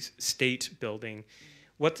actually do state building.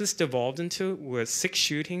 What this devolved into was 6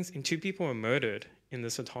 shootings and 2 people were murdered in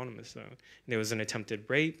this autonomous zone. There was an attempted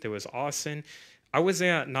rape, there was arson. I was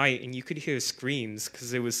there at night and you could hear screams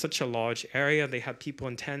because it was such a large area. They had people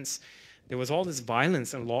in tents. There was all this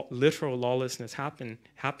violence and literal lawlessness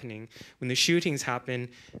happening. When the shootings happened,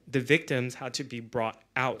 the victims had to be brought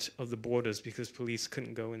out of the borders because police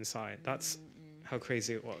couldn't go inside. That's how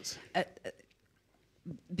crazy it was.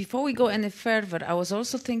 Before we go any further, I was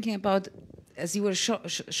also thinking about, as you were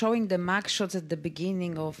showing the mug shots at the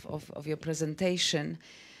beginning of your presentation,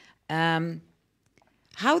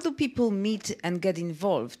 how do people meet and get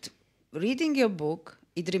involved? Reading your book,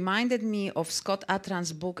 it reminded me of Scott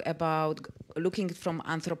Atran's book about looking from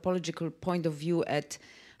anthropological point of view at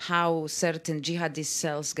how certain jihadist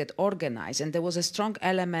cells get organized. And there was a strong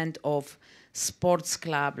element of sports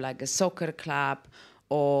club, like a soccer club,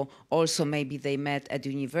 or also maybe they met at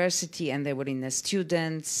university and they were in a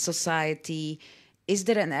student society. Is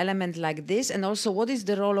there an element like this? And also, what is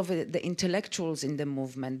the role of the intellectuals in the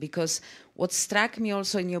movement? Because what struck me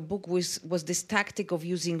also in your book was this tactic of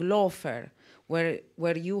using lawfare,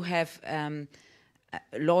 where you have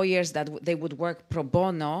lawyers that they would work pro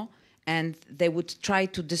bono, and they would try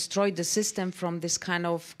to destroy the system from this kind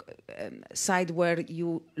of side where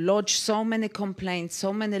you lodge so many complaints,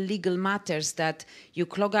 so many legal matters that you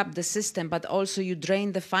clog up the system, but also you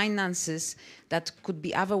drain the finances that could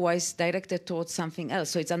be otherwise directed towards something else.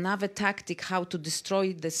 So it's another tactic how to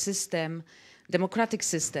destroy the system, democratic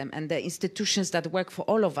system, and the institutions that work for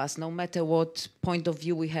all of us, no matter what point of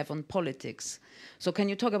view we have on politics. So can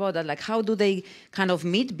you talk about that? Like, how do they kind of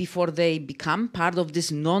meet before they become part of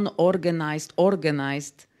this non-organized,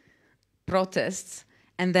 organized protests?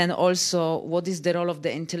 And then also, what is the role of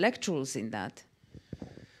the intellectuals in that?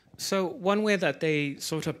 So one way that they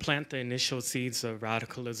sort of plant the initial seeds of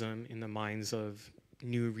radicalism in the minds of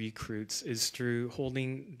new recruits is through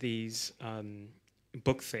holding these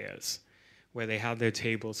book fairs, where they have their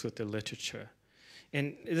tables with the literature.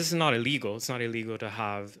 And this is not illegal. It's not illegal to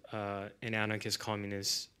have an anarchist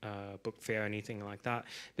communist book fair or anything like that.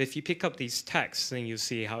 But if you pick up these texts, then you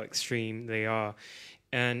see how extreme they are.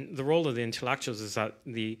 And the role of the intellectuals is that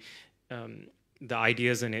the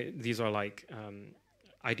ideas in it, these are like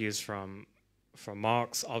ideas from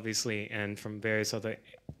Marx, obviously, and from various other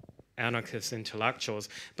anarchist intellectuals,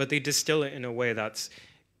 but they distill it in a way that's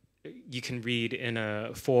you can read in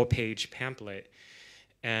a 4-page pamphlet.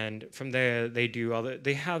 And from there,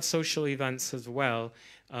 they have social events as well.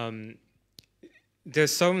 They're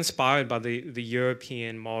so inspired by the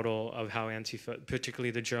European model of how Antifa,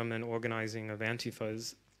 particularly the German organizing of Antifa,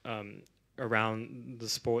 is around the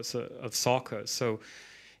sports of soccer. So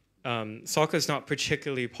soccer is not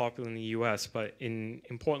particularly popular in the US, but in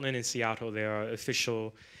Portland and Seattle, there are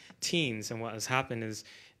official teams. And what has happened is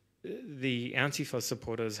the Antifa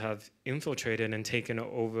supporters have infiltrated and taken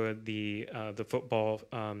over the football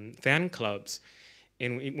fan clubs.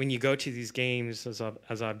 And when you go to these games,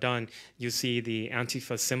 as I've done, you see the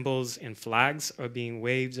Antifa symbols and flags are being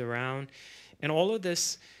waved around. And all of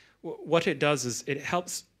this, what it does is it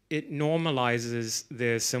normalizes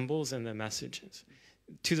their symbols and their messages.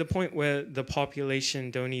 to the point where the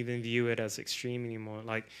population don't even view it as extreme anymore.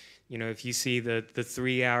 Like, you know, if you see the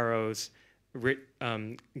 3 arrows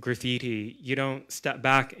graffiti, you don't step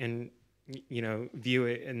back and, you know, view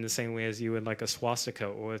it in the same way as you would like a swastika,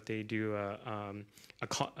 or if they do a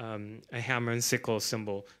hammer and sickle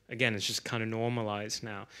symbol. Again, it's just kind of normalized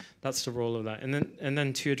now. That's the role of that. And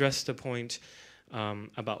then to address the point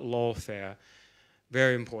about lawfare,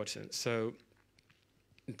 very important. So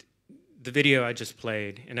the video I just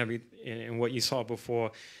played and what you saw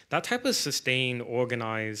before, that type of sustained,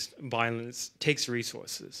 organized violence takes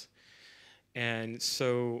resources. And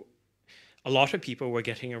so a lot of people were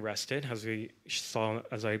getting arrested, as we saw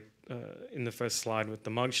in the first slide with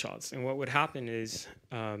the mugshots. And what would happen is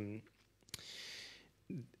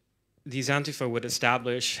these Antifa would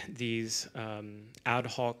establish these ad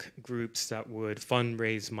hoc groups that would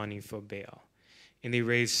fundraise money for bail. And they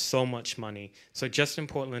raised so much money. So just in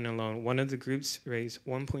Portland alone, one of the groups raised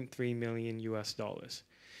 $1.3 million US.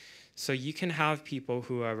 So you can have people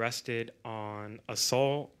who are arrested on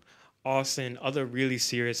assault, arson, other really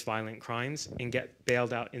serious violent crimes, and get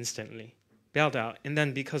bailed out instantly. Bailed out. And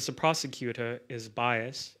then because the prosecutor is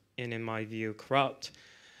biased and, in my view, corrupt,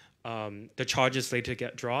 the charges later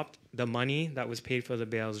get dropped. The money that was paid for the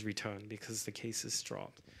bail is returned because the case is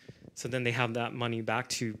dropped. So then they have that money back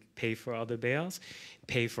to pay for other bails,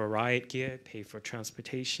 pay for riot gear, pay for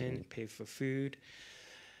transportation, pay for food.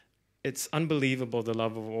 It's unbelievable, the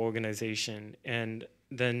level of organization. And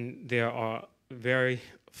then there are very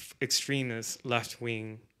extremist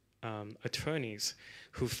left-wing attorneys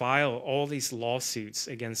who file all these lawsuits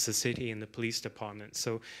against the city and the police department.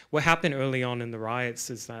 So what happened early on in the riots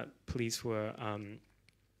is that police were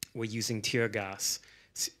using tear gas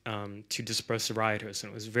to disperse the rioters,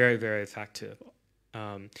 and it was very, very effective.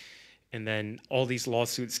 And then all these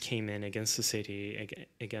lawsuits came in against the city,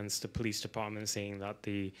 against the police department, saying that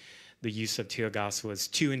the use of tear gas was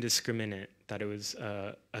too indiscriminate, that it was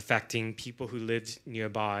affecting people who lived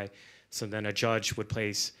nearby. So then a judge would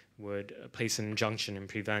place an injunction and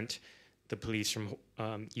prevent the police from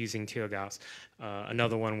using tear gas.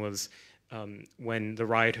 Another one was when the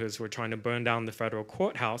rioters were trying to burn down the federal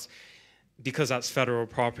courthouse. Because that's federal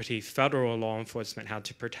property, federal law enforcement had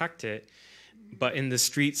to protect it. But in the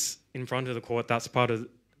streets in front of the court, that's part of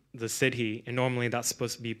the city, and normally that's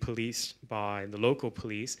supposed to be policed by the local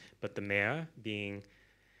police, but the mayor, being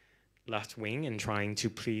left-wing and trying to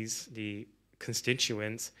please the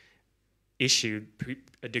constituents, issued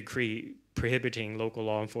a decree prohibiting local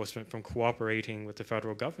law enforcement from cooperating with the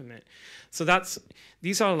federal government. So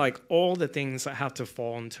these are like all the things that have to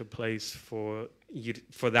fall into place for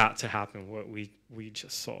that to happen, what we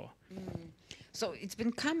just saw. So it's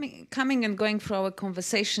been coming and going through our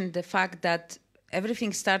conversation, the fact that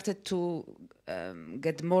everything started to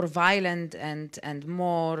get more violent and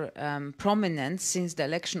more prominent since the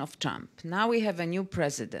election of Trump. Now we have a new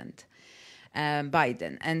president,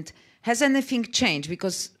 Biden. And has anything changed?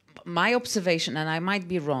 Because my observation, and I might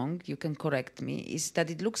be wrong, you can correct me, is that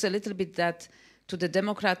it looks a little bit that to the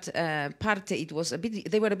Democrat Party,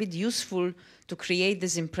 they were a bit useful to create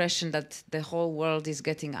this impression that the whole world is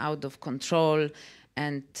getting out of control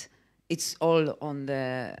and it's all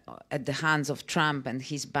at the hands of Trump and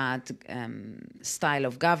his bad style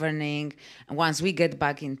of governing. And once we get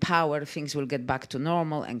back in power, things will get back to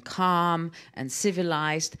normal and calm and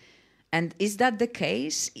civilized. And is that the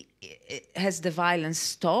case? Has the violence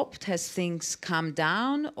stopped? Has things calmed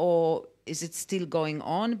down? Or is it still going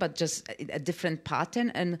on, but just a different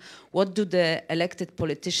pattern? And what do the elected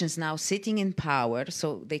politicians now sitting in power,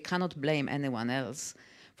 so they cannot blame anyone else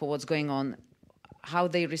for what's going on, how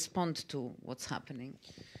they respond to what's happening?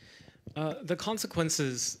 The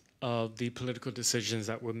consequences of the political decisions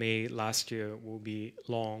that were made last year will be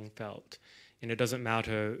long felt. And it doesn't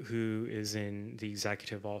matter who is in the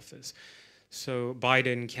executive office. So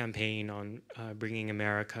Biden campaigned on bringing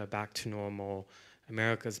America back to normal.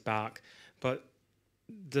 America's back. But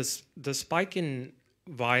the spike in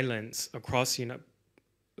violence across the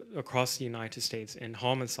United States in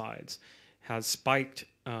homicides has spiked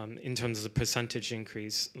in terms of the percentage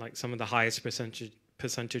increase, like some of the highest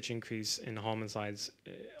percentage increase in homicides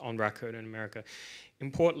on record in America.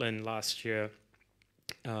 In Portland last year,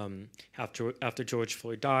 after George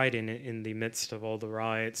Floyd died, and in the midst of all the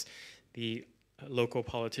riots, the local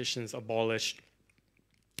politicians abolished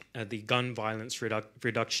the gun violence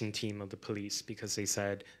reduction team of the police because they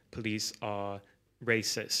said police are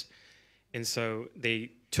racist. And so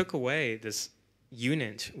they took away this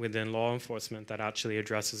unit within law enforcement that actually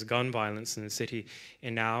addresses gun violence in the city.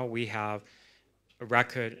 And now we have a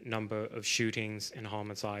record number of shootings and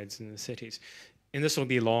homicides in the cities. and this will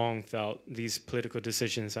be long felt, these political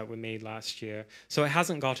decisions that were made last year. So it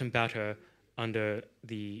hasn't gotten better under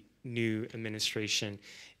the new administration.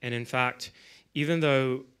 And in fact, even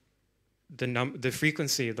though the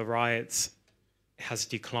frequency of the riots has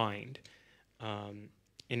declined, and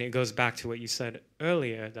it goes back to what you said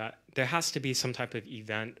earlier, that there has to be some type of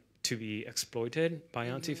event to be exploited by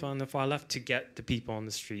Antifa on the far left to get the people on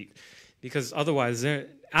the street. Because otherwise, their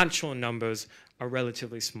actual numbers are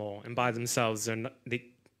relatively small, and by themselves, they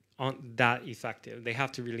aren't that effective. They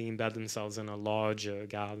have to really embed themselves in a larger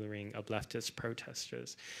gathering of leftist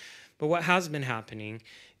protesters. But what has been happening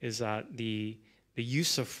is that the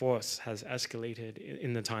use of force has escalated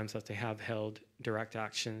in the times that they have held direct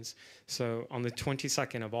actions. So on the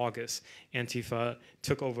 22nd of August, Antifa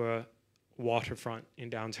took over waterfront in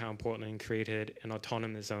downtown Portland and created an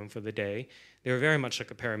autonomous zone for the day. They were very much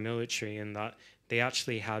like a paramilitary in that they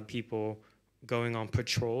actually had people going on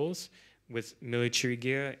patrols with military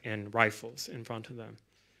gear and rifles in front of them.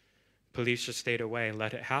 Police just stayed away and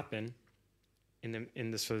let it happen. And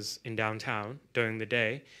this was in downtown during the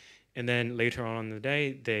day. And then later on in the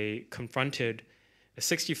day, they confronted a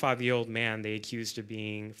 65-year-old man they accused of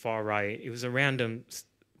being far right. It was a random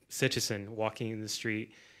citizen walking in the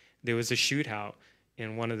street. There was a shootout,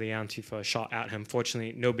 and one of the Antifa shot at him.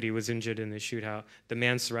 Fortunately, nobody was injured in the shootout. The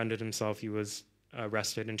man surrendered himself. He was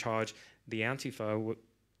arrested and charged. The Antifa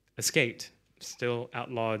escaped, still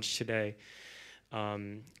at large today.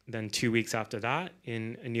 Then 2 weeks after that,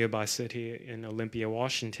 in a nearby city in Olympia,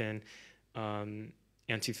 Washington,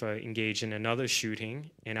 Antifa engaged in another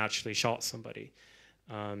shooting and actually shot somebody.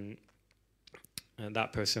 And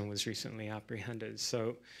that person was recently apprehended.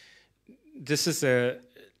 So this is so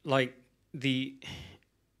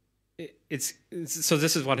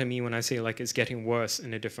this is what I mean when I say like it's getting worse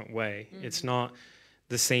in a different way. It's not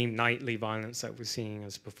the same nightly violence that we're seeing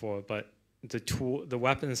as before, but the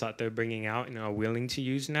weapons that they're bringing out and are willing to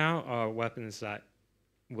use now are weapons that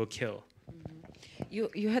will kill.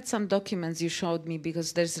 You had some documents you showed me,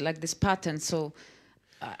 because there's like this pattern. So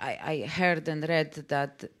I heard and read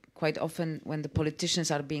that quite often when the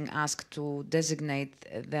politicians are being asked to designate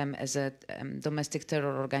them as a domestic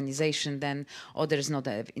terror organization, then there's not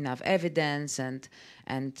enough evidence and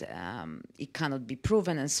it cannot be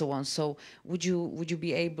proven and so on. So would you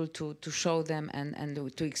be able to show them and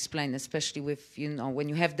to explain, especially with, you know, when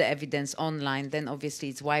you have the evidence online, then obviously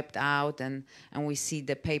it's wiped out and we see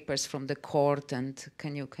the papers from the court. And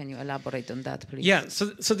can you elaborate on that, please? Yeah,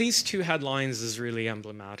 so these two headlines is really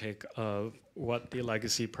emblematic of what the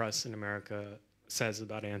legacy press in America says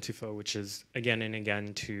about Antifa, which is again and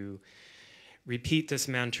again to repeat this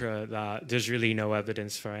mantra that there's really no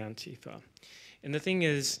evidence for Antifa. And the thing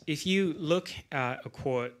is, if you look at a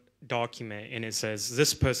court document and it says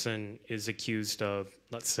this person is accused of,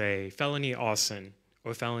 let's say, felony arson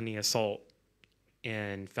or felony assault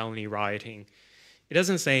and felony rioting, it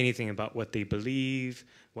doesn't say anything about what they believe,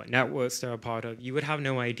 what networks they're a part of. You would have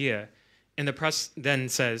no idea. And the press then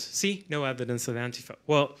says, see, no evidence of Antifa.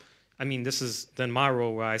 Well, I mean, this is then my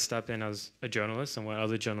role where I step in as a journalist, and what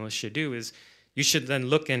other journalists should do is you should then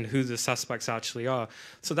look in who the suspects actually are.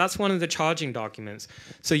 So that's one of the charging documents.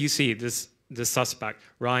 So you see this suspect,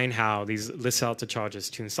 Ryan Howe, these lists out the charges: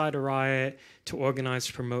 to incite a riot, to organize,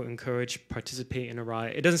 promote, encourage, participate in a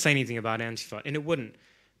riot. It doesn't say anything about Antifa, and it wouldn't.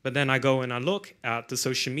 But then I go and I look at the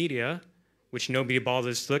social media, which nobody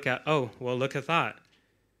bothers to look at. Oh, well, look at that.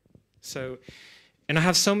 So, and I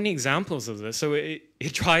have so many examples of this. So it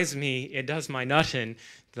drives me, it does my nut in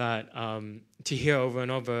that to hear over and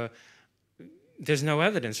over, there's no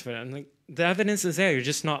evidence for that. And like, the evidence is there, you're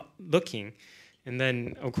just not looking. And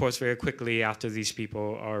then, of course, very quickly after these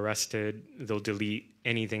people are arrested, they'll delete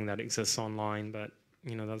anything that exists online. But,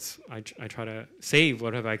 you know, that's, I try to save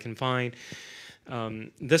whatever I can find.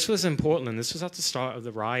 This was in Portland. This was at the start of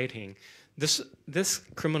the rioting. This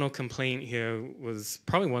criminal complaint here was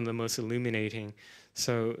probably one of the most illuminating.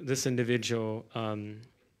 So this individual,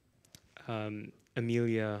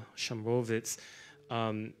 Amelia Shamrovitz,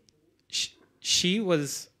 she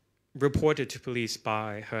was reported to police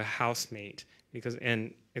by her housemate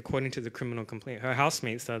and according to the criminal complaint, her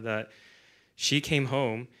housemate said that she came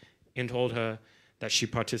home and told her that she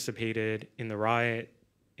participated in the riot,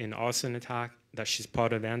 in arson attack, that she's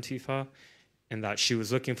part of Antifa, and that she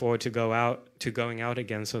was looking forward to going out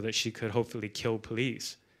again so that she could hopefully kill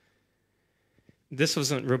police. This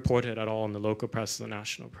wasn't reported at all in the local press or the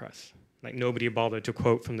national press. Like, nobody bothered to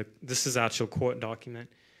quote from this is actual court document.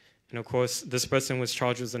 And of course, this person was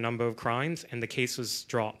charged with a number of crimes and the case was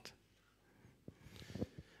dropped.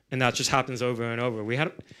 And that just happens over and over.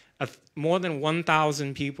 more than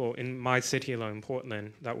 1,000 people in my city alone,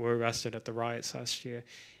 Portland, that were arrested at the riots last year.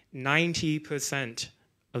 90%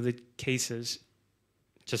 of the cases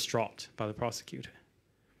just dropped by the prosecutor.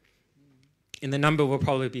 And the number will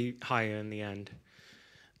probably be higher in the end.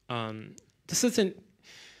 This isn't,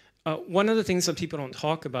 one of the things that people don't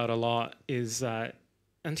talk about a lot is that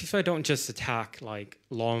Antifa don't just attack like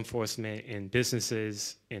law enforcement in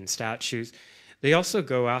businesses, in statues. They also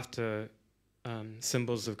go after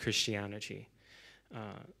symbols of Christianity.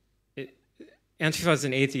 Antifa is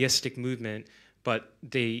an atheistic movement, but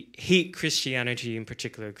they hate Christianity in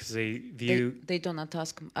particular because they view... They don't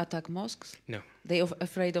attack mosques? No. They're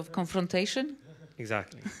afraid of confrontation?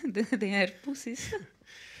 Exactly. They are pussies.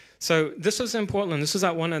 So this was in Portland. This was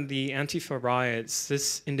at one of the Antifa riots.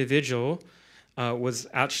 This individual was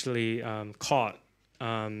actually caught.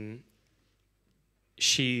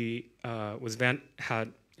 She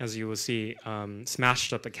had, as you will see,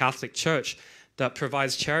 smashed up a Catholic church that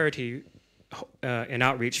provides charity and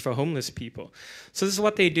outreach for homeless people. So this is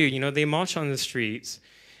what they do. You know, they march on the streets,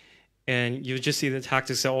 and you just see the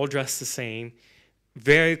tactics. They're all dressed the same.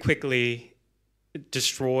 Very quickly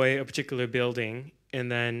destroy a particular building,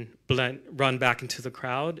 and then run back into the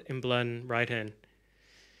crowd and blend right in.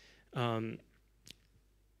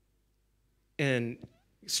 And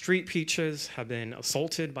street preachers have been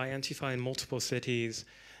assaulted by Antifa in multiple cities.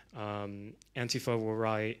 Antifa will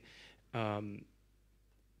write.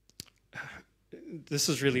 This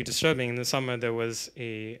is really disturbing. In the summer, there was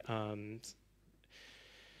a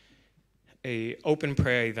open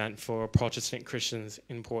prayer event for Protestant Christians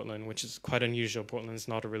in Portland, which is quite unusual. Portland is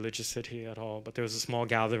not a religious city at all, but there was a small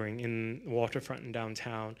gathering in the waterfront in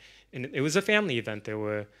downtown, and it was a family event. There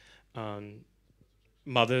were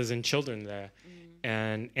mothers and children there,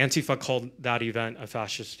 and Antifa called that event a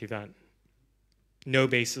fascist event. No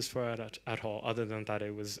basis for it at all, other than that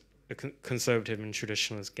it was a conservative and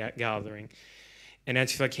traditionalist gathering. And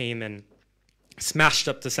Antifa came and smashed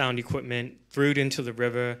up the sound equipment, threw it into the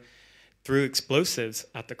river, threw explosives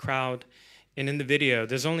at the crowd. And in the video,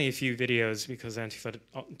 there's only a few videos because Antifa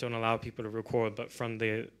don't allow people to record, but from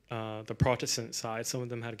the Protestant side, some of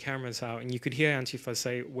them had cameras out, and you could hear Antifa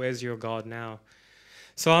say, "Where's your God now?"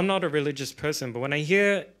 So I'm not a religious person, but when I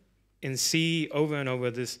hear and see over and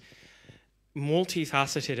over this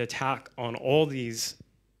multifaceted attack on all these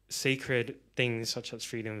sacred things such as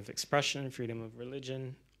freedom of expression, freedom of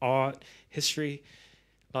religion, art, history,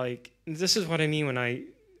 like this is what I mean when I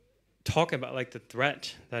talk about like the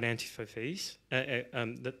threat that Antifa face,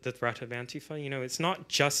 the threat of Antifa. You know, it's not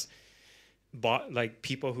just like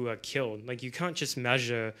people who are killed. Like you can't just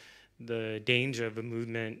measure the danger of a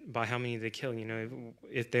movement by how many they kill. You know,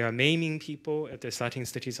 if they are maiming people, if they're setting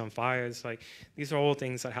cities on fire, it's like these are all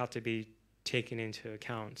things that have to be taken into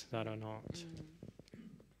account that are not.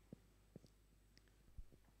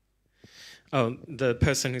 Oh, the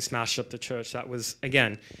person who smashed up the church, that was,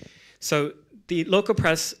 again, so the local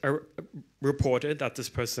press reported that this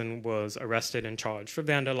person was arrested and charged for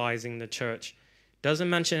vandalizing the church. Doesn't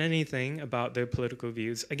mention anything about their political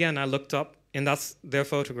views. Again, I looked up, and that's their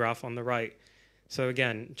photograph on the right. So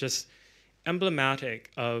again, just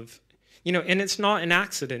emblematic of, you know, and it's not an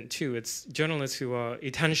accident too. It's journalists who are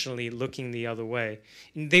intentionally looking the other way.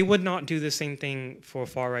 And they would not do the same thing for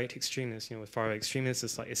far-right extremists. You know, with far-right extremists,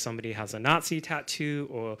 it's like if somebody has a Nazi tattoo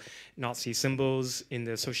or Nazi symbols in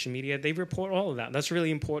their social media, they report all of that. That's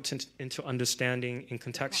really important into understanding and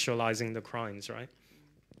contextualizing the crimes, right?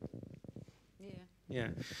 Yeah.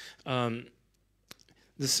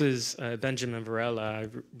 This is Benjamin Varela. I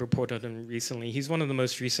reported him recently. He's one of the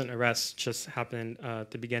most recent arrests, just happened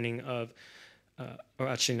at the beginning of, or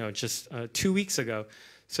actually no, just 2 weeks ago.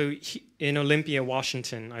 So in Olympia,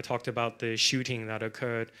 Washington, I talked about the shooting that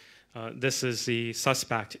occurred. This is the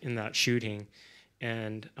suspect in that shooting.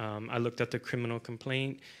 And I looked at the criminal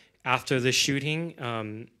complaint. After the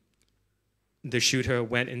shooting, the shooter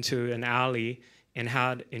went into an alley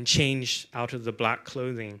and changed out of the black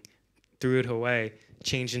clothing, threw it away,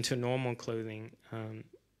 changed into normal clothing.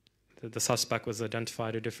 The suspect was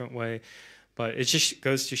identified a different way, but it just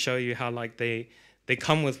goes to show you how like they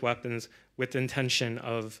come with weapons with the intention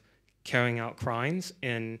of carrying out crimes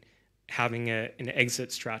and having an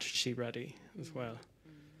exit strategy ready as well.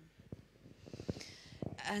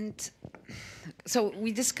 And so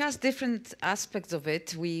we discussed different aspects of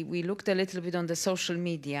it. We looked a little bit on the social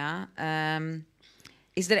media.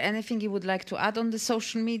 Is there anything you would like to add on the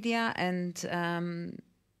social media and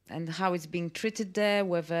how it's being treated there?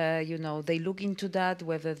 Whether you know they look into that,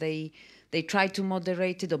 whether they try to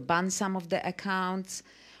moderate it or ban some of the accounts.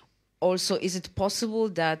 Also, is it possible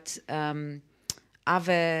that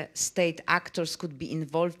other state actors could be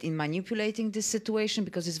involved in manipulating this situation,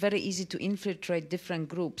 because it's very easy to infiltrate different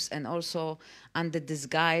groups and also under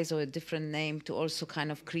disguise or a different name to also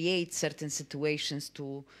kind of create certain situations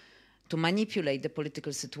to manipulate the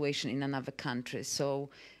political situation in another country. So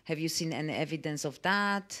have you seen any evidence of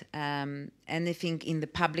that? Anything in the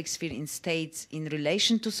public sphere in states in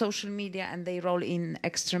relation to social media and their role in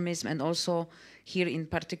extremism, and also here in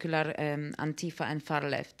particular Antifa and far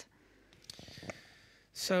left?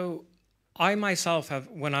 So I myself have,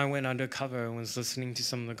 when I went undercover and was listening to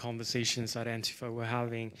some of the conversations that Antifa were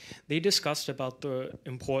having, they discussed about the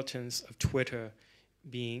importance of Twitter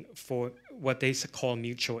being for what they call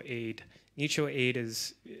mutual aid. Mutual aid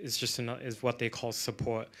is what they call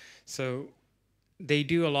support. So they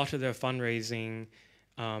do a lot of their fundraising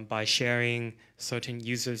by sharing certain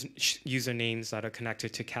usernames that are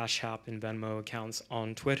connected to Cash App and Venmo accounts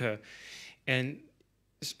on Twitter. And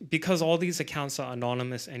because all these accounts are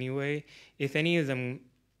anonymous anyway, if any of them,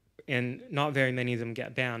 and not very many of them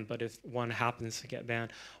get banned, but if one happens to get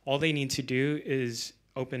banned, all they need to do is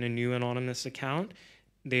open a new anonymous account.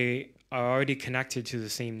 They are already connected to the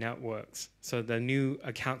same networks. So the new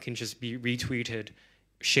account can just be retweeted,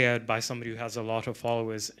 shared by somebody who has a lot of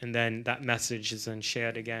followers, and then that message is then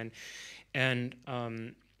shared again. And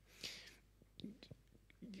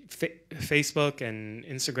Facebook and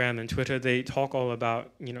Instagram and Twitter, they talk all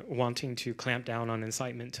about, you know, wanting to clamp down on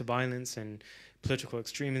incitement to violence and political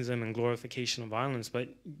extremism and glorification of violence. But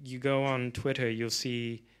you go on Twitter, you'll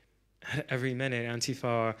see every minute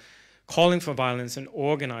Antifa calling for violence and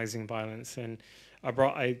organizing violence. And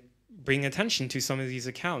I bring attention to some of these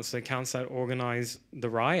accounts, the accounts that organize the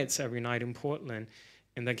riots every night in Portland,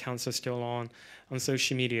 and the accounts are still on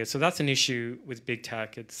social media. So that's an issue with big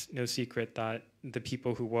tech. It's no secret that the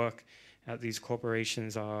people who work at these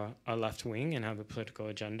corporations are left-wing and have a political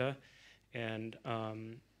agenda. And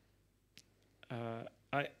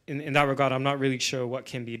in that regard, I'm not really sure what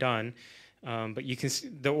can be done. But you can see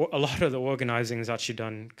a lot of the organizing is actually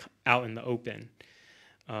done out in the open.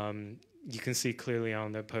 You can see clearly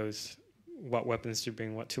on their posts what weapons to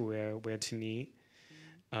bring, what to wear, where to meet,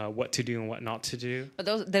 what to do and what not to do.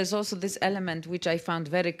 But there's also this element which I found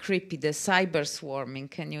very creepy, the cyber swarming.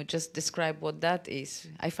 Can you just describe what that is?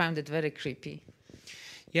 I found it very creepy.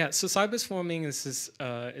 Yeah, so cyber swarming is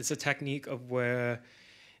a technique of where,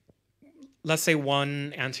 let's say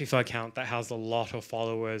one Antifa account that has a lot of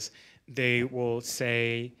followers, they will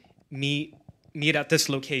say, meet at this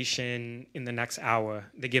location in the next hour.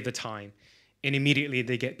 They give a time, and immediately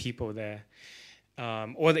they get people there.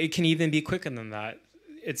 Or it can even be quicker than that.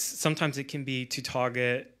 Sometimes it can be to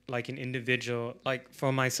target like an individual. Like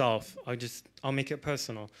for myself, I'll make it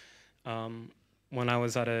personal. When I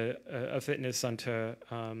was at a fitness center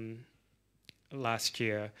last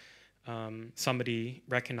year, somebody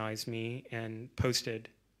recognized me and posted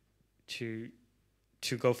to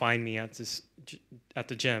go find me at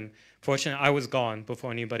the gym. Fortunately, I was gone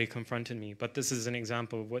before anybody confronted me, but this is an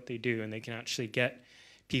example of what they do, and they can actually get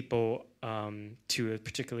people to a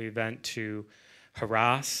particular event to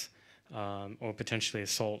harass or potentially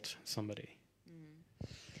assault somebody.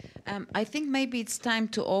 I think maybe it's time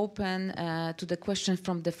to open to the question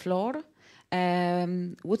from the floor.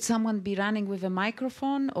 Would someone be running with a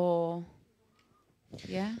microphone, or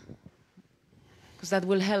yeah? Because that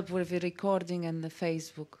will help with the recording and the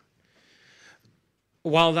Facebook.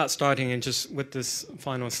 While that's starting, and just with this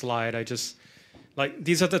final slide,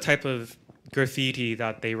 these are the type of graffiti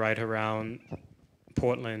that they write around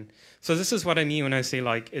Portland. So this is what I mean when I say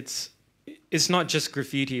like it's not just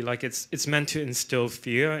graffiti, like it's meant to instill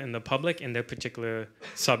fear in the public in their particular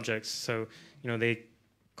subjects. So, you know, they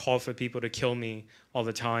call for people to kill me all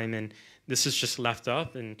the time, and this is just left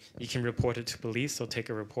up, and you can report it to police. They'll take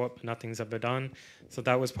a report, but nothing's ever done. So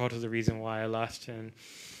that was part of the reason why I left. And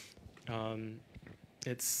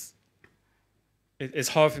it's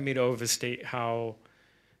hard for me to overstate how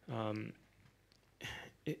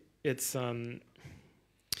it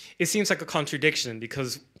seems like a contradiction,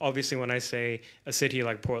 because obviously when I say a city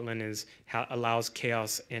like Portland allows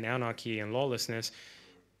chaos and anarchy and lawlessness,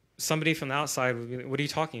 somebody from the outside would be like, what are you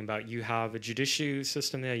talking about? You have a judicial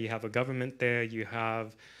system there, you have a government there, you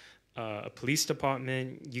have a police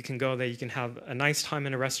department, you can go there, you can have a nice time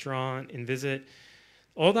in a restaurant and visit.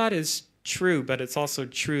 All that is true, but it's also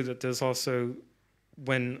true that there's also,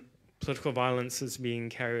 when political violence is being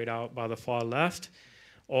carried out by the far left,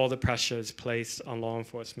 all the pressure is placed on law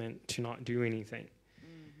enforcement to not do anything.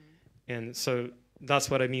 Mm-hmm. And so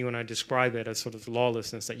that's what I mean when I describe it as sort of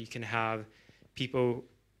lawlessness, that you can have people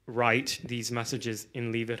write these messages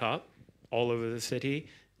and leave it up all over the city.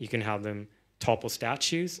 You can have them topple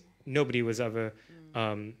statues nobody was ever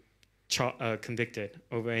convicted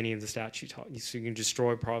over any of the statutes. So you can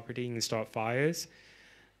destroy property, you can start fires,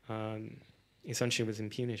 essentially with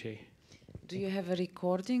impunity. Do you have a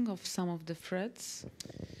recording of some of the threats?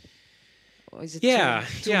 Or is it Yeah,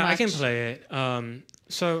 too I much? can play it.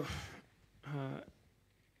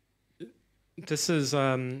 This is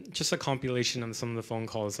just a compilation of some of the phone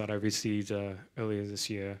calls that I received earlier this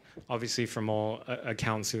year, obviously from all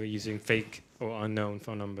accounts who are using fake or unknown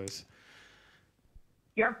phone numbers.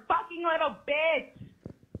 You're a fucking little bitch.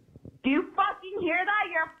 Do you fucking hear that?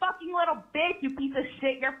 You're a fucking little bitch, you piece of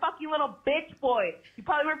shit. You're a fucking little bitch boy. You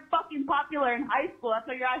probably were fucking popular in high school. That's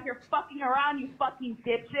why you're out here fucking around, you fucking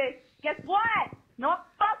dipshit. Guess what? No one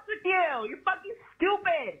fucks with you. You're fucking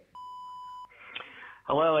stupid.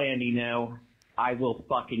 Hello, Andy Ngo. I will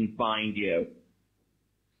fucking find you.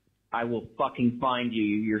 I will fucking find you.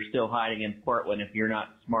 You're still hiding in Portland if you're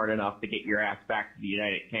not smart enough to get your ass back to the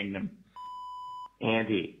United Kingdom.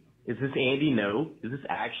 Andy, is this Andy Ngo? Is this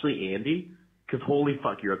actually Andy? Because holy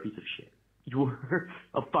fuck, you're a piece of shit. You're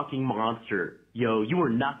a fucking monster. Yo, you are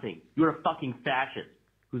nothing. You're a fucking fascist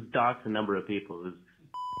who's doxed a number of people.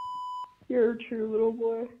 You're a true little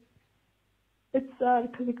boy. It's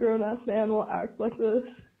sad because a grown-ass man will act like this.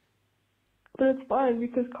 But it's fine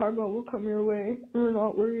because karma will come your way, and we're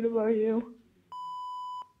not worried about you.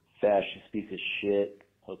 Fascist piece of shit.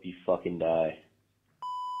 Hope you fucking die.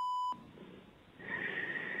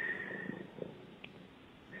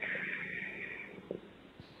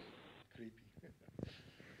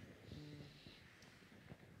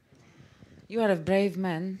 You are a brave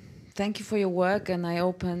man. Thank you for your work, and I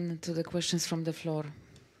open to the questions from the floor.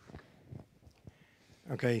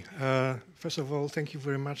 Okay. First of all, thank you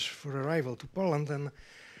very much for arrival to Poland, and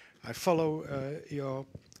I follow your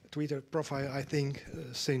Twitter profile, I think,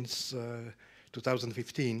 since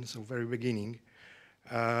 2015, so very beginning.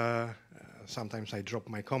 Sometimes I drop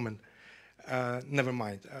my comment. Never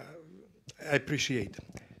mind. I appreciate.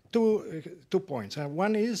 Two points.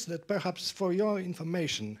 One is that perhaps for your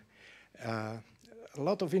information, a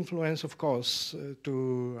lot of influence, of course,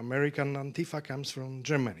 to American Antifa comes from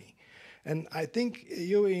Germany. And I think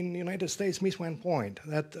you in the United States miss one point,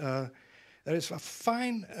 that there is a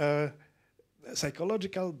fine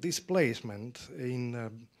psychological displacement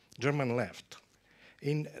in German left.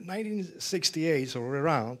 In 1968 or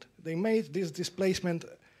around, they made this displacement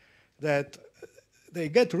that they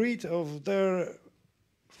get rid of their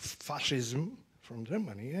fascism from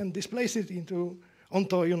Germany and displace it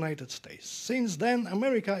onto United States. Since then,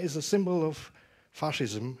 America is a symbol of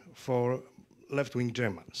fascism for left-wing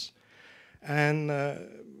Germans. And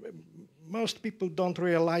most people don't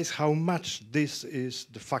realize how much this is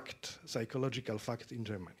the fact, psychological fact in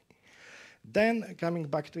Germany. Then, coming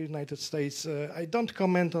back to the United States, I don't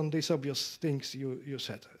comment on these obvious things you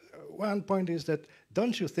said. One point is that,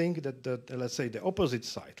 don't you think that, let's say, the opposite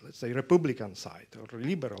side, let's say Republican side or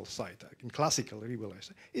liberal side, classical liberal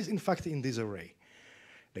side, is in fact in disarray.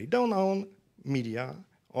 They don't own media,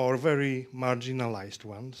 or very marginalized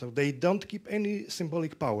ones, so they don't keep any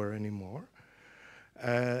symbolic power anymore.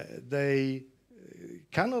 They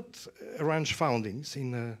cannot arrange foundings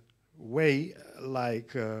in a way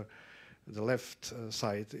like the left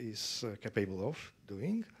side is capable of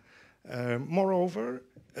doing. Moreover,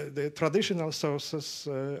 the traditional sources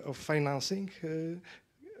of financing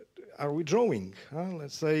are withdrawing.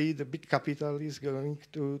 Let's say the big capital is going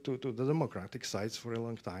to the democratic sides for a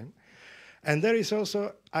long time. And there is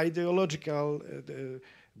also ideological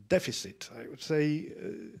deficit. I would say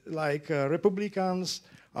Republicans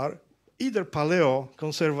are either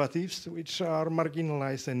paleo-conservatives, which are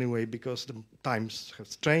marginalized anyway because the times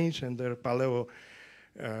have changed and their paleotic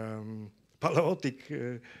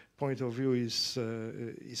point of view is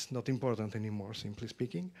not important anymore, simply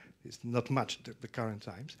speaking. It's not much the current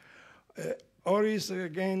times. Or is,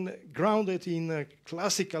 again, grounded in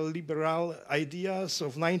classical liberal ideas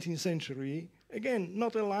of 19th century, again,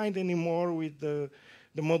 not aligned anymore with the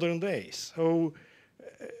modern days. So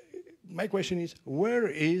my question is, where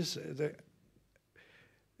is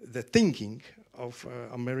the thinking of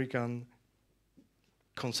American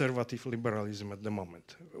conservative liberalism at the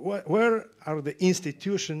moment? Where are the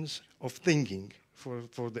institutions of thinking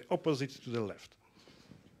for the opposite to the left?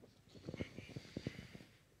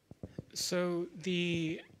 So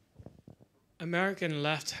the American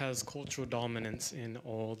left has cultural dominance in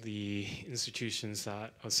all the institutions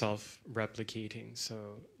that are self-replicating.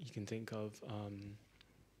 So you can think of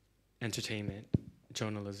entertainment,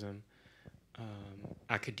 journalism,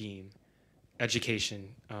 academe,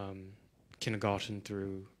 education, kindergarten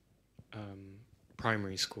through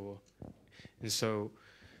primary school. And so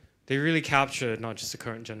they really capture not just the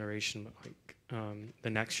current generation, but like the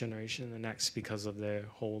next generation, the next, because of their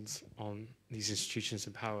holds on these institutions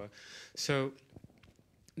of power. So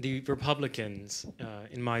the Republicans,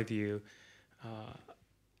 in my view,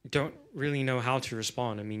 don't really know how to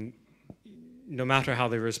respond. I mean, no matter how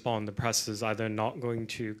they respond, the press is either not going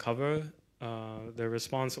to cover their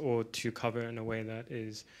response or to cover in a way that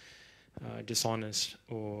is dishonest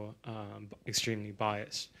or extremely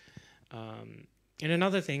biased. And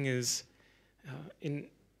another thing is, in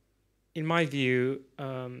my view,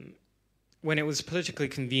 when it was politically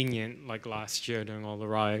convenient, like last year during all the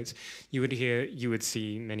riots, you would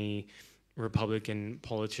see many Republican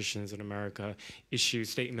politicians in America issue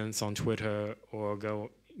statements on Twitter or go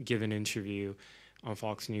give an interview on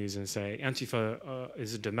Fox News and say Antifa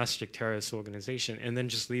is a domestic terrorist organization, and then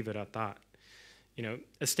just leave it at that. You know,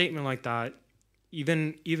 a statement like that,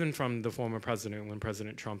 even from the former president, when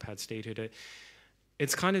President Trump had stated it,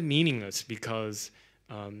 it's kind of meaningless, because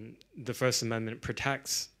the First Amendment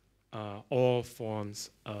protects all forms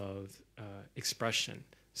of expression.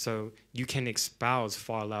 So you can espouse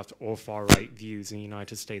far left or far right views in the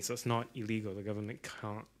United States. That's not illegal. The government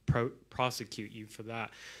can't prosecute you for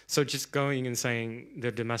that. So just going and saying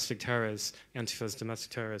they're domestic terrorists, Antifa's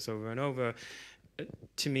domestic terrorists over and over,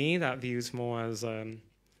 to me that views more as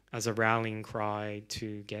a rallying cry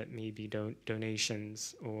to get maybe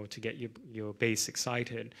donations or to get your base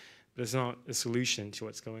excited. But it's not a solution to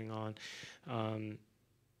what's going on.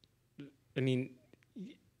 I mean,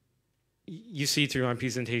 you see through my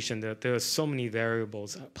presentation that there are so many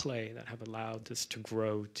variables at play that have allowed this to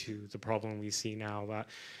grow to the problem we see now, that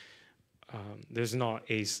there's not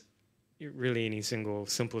really any single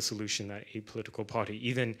simple solution that a political party,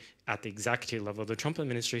 even at the executive level, the Trump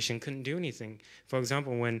administration couldn't do anything. For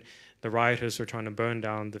example, when the rioters were trying to burn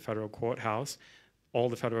down the federal courthouse, all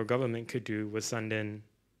the federal government could do was send in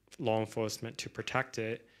law enforcement to protect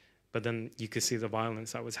it, but then you could see the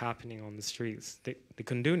violence that was happening on the streets. They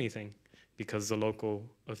couldn't do anything because the local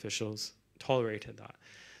officials tolerated that.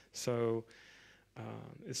 So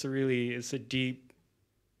it's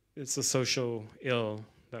a social ill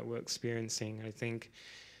that we're experiencing, I think.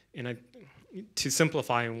 And to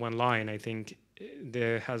simplify in one line, I think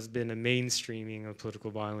there has been a mainstreaming of political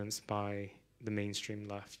violence by the mainstream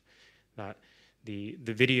left. That the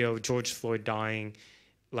video of George Floyd dying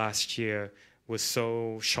last year was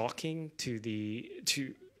so shocking to the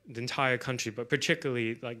entire country, but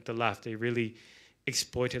particularly like the left. They really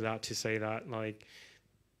exploited that to say that like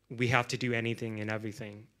we have to do anything and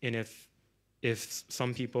everything, and if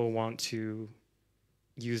some people want to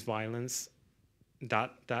use violence,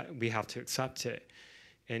 that we have to accept it.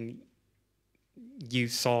 And you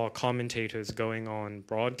saw commentators going on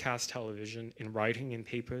broadcast television and writing in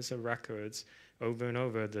papers or records over and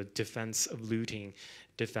over the defense of looting,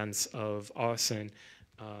 defense of arson.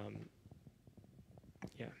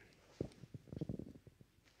 Yeah.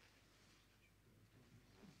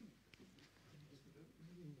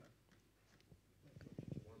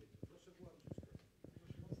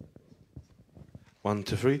 One,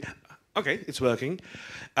 two, three. Okay, it's working.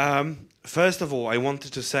 First of all, I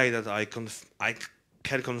wanted to say that I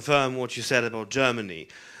can confirm what you said about Germany.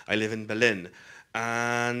 I live in Berlin,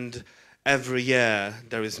 and every year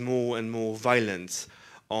there is more and more violence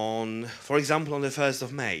on, for example, on the 1st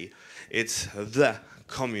of May. It's the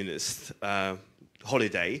communist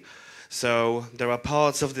holiday, so there are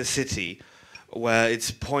parts of the city where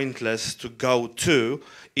it's pointless to go to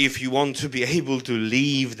if you want to be able to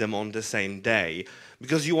leave them on the same day,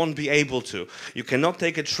 because you won't be able to. You cannot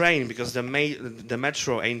take a train because the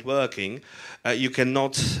metro ain't working. You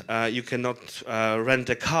cannot rent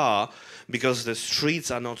a car because the streets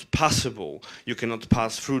are not passable. You cannot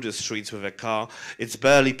pass through the streets with a car. It's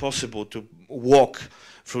barely possible to walk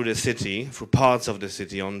through the city, through parts of the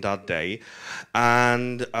city on that day.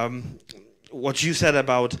 And what you said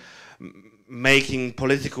about making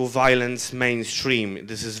political violence mainstream,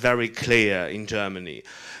 this is very clear in Germany.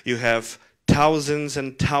 You have thousands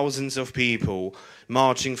and thousands of people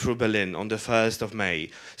marching through Berlin on the 1st of May,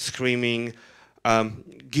 screaming,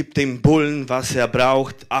 gib dem Bullen, was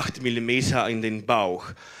braucht, 8 mm in den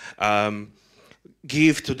Bauch.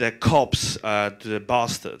 Give to the cops, to the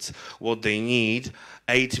bastards, what they need,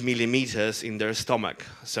 8 mm in their stomach.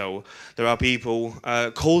 So there are people,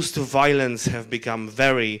 calls to violence have become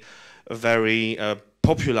very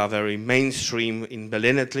popular, very mainstream in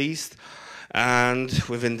Berlin at least, and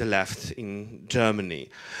within the left in Germany.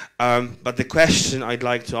 But the question I'd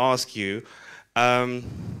like to ask you, I've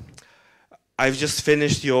just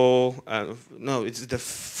finished your, no, it's the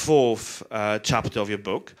 4th chapter of your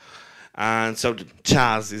book, And so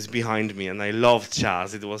Chaz is behind me, and I loved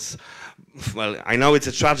Chaz. It was, well, I know it's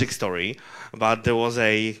a tragic story, but there was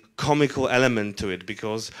a comical element to it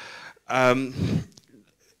because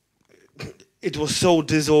it was so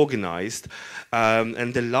disorganized,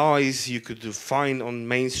 and the lies you could find on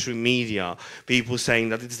mainstream media, people saying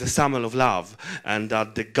that it's the summer of love, and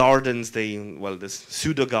that the gardens the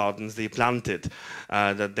pseudo gardens they planted,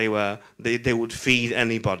 that they would feed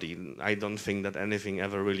anybody. I don't think that anything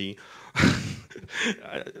ever really.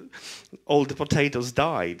 All the potatoes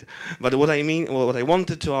died. But what I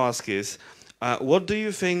wanted to ask is, what do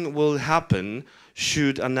you think will happen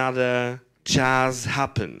should another Chaz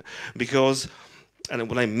happen? Because, and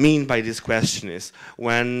what I mean by this question is,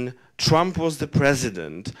 when Trump was the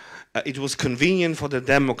president, it was convenient for the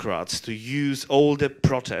Democrats to use all the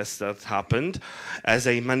protests that happened as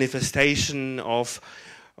a manifestation of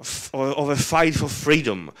a fight for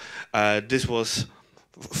freedom. This was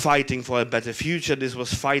fighting for a better future. This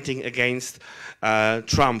was fighting against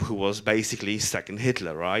Trump, who was basically second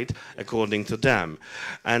Hitler, right? According to them.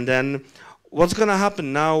 And then what's going to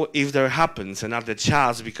happen now if there happens another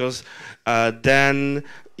Chaz? Because then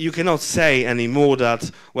you cannot say anymore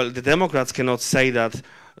that, well, the Democrats cannot say that,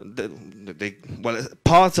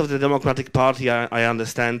 parts of the Democratic Party, I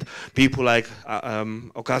understand, people like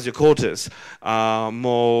Ocasio-Cortez are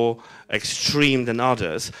more extreme than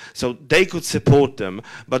others, so they could support them.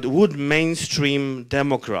 But would mainstream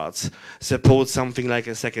Democrats support something like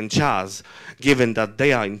a second Chaz, given that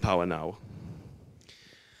they are in power now?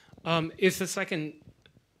 If the second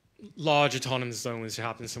large autonomous zone was to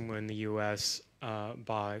happen somewhere in the US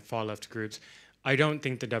by far-left groups, I don't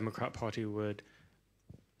think the Democrat Party would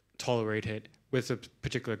tolerate it, with a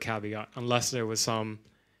particular caveat, unless there was some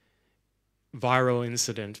viral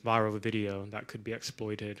incident, viral video that could be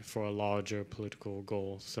exploited for a larger political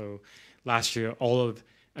goal. So last year,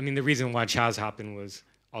 the reason why Chaz happened was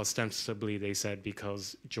ostensibly, they said,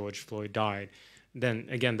 because George Floyd died. Then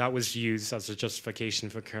again, that was used as a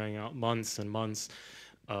justification for carrying out months and months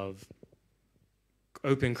of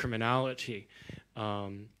open criminality.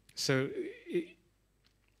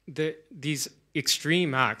 These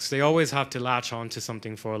extreme acts, they always have to latch on to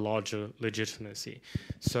something for a larger legitimacy.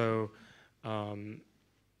 So, yeah. And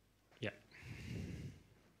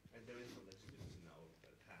there is no legitimacy now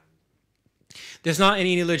at hand. There's not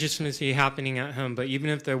any legitimacy happening at home, but even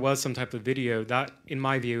if there was some type of video, that, in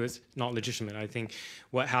my view, is not legitimate. I think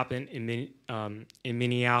what happened in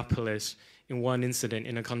Minneapolis, in one incident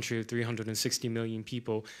in a country of 360 million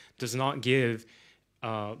people, does not give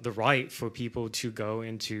the right for people to go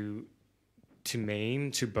into to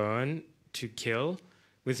maim, to burn, to kill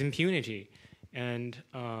with impunity. And,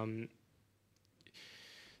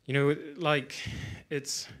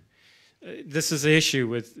 this is the issue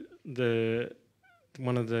with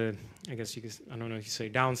one of the, I guess you could, I don't know if you say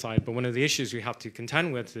downside, but one of the issues we have to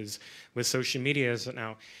contend with is with social media is that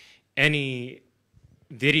now any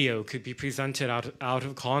video could be presented out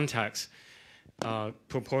of context,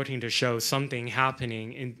 purporting to show something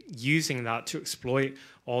happening and using that to exploit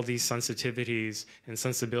all these sensitivities and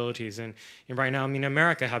sensibilities. And right now,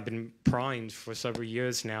 America had been primed for several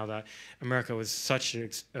years now that America was such a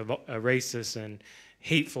racist and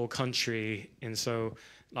hateful country. And so,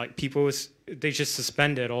 like, they just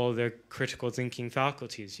suspended all their critical thinking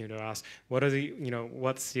faculties, ask,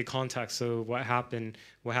 what's the context of what happened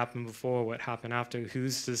before, what happened after,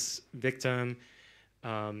 who's this victim?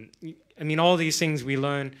 All these things we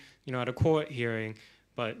learn, at a court hearing,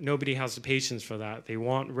 but nobody has the patience for that. They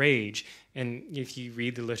want rage. And if you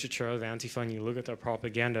read the literature of Antifa and you look at their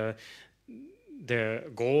propaganda, their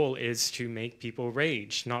goal is to make people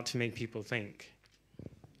rage, not to make people think.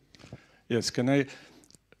 Yes, can I,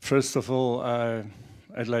 first of all,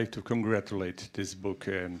 I'd like to congratulate this book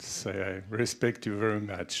and say I respect you very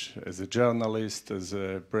much as a journalist, as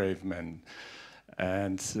a brave man.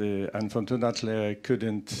 And unfortunately, I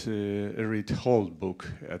couldn't read the whole book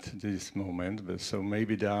at this moment, but so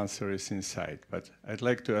maybe the answer is inside. But I'd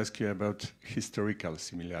like to ask you about historical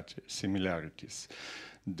similarities.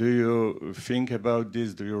 Do you think about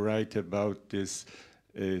this? Do you write about this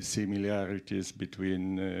similarities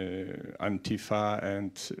between Antifa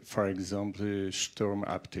and, for example,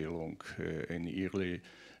 Sturmabteilung in early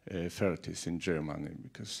 30s in Germany?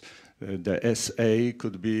 Because the SA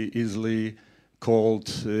could be easily called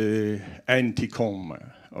anti-com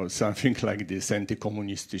or something like this,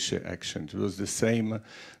 anti-kommunistische action. It was the same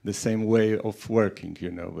way of working,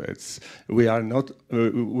 we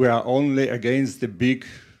are only against the big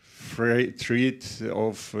threat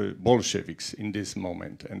of Bolsheviks in this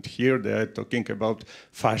moment. And here they are talking about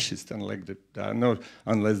fascists, and like they are not,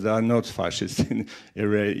 unless they are not fascists in a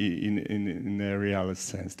real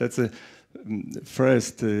sense. That's the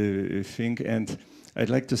first thing. And I'd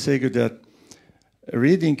like to say that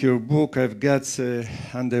reading your book, I've got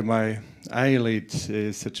under my eyelid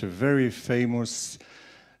such a very famous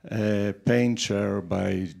painter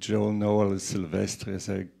by Joel Noel Silvestre, as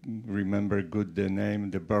I remember good the name,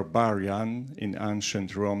 the barbarian in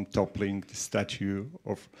ancient Rome toppling the statue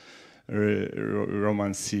of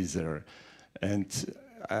Roman Caesar. And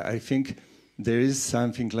I think there is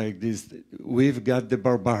something like this. We've got the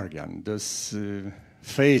barbarian, those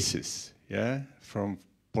faces, yeah, from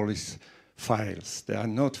police files. They are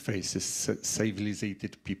not faces of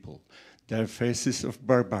civilized people. They are faces of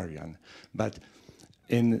barbarian. But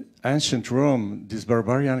in ancient Rome, this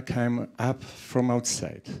barbarian came up from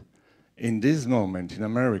outside. In this moment, in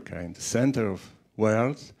America, in the center of the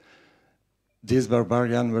world, these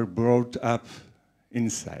barbarians were brought up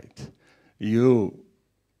inside. You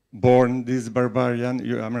born this barbarian,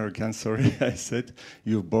 you American, sorry, I said,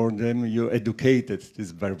 you born them, you educated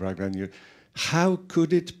this barbarian. How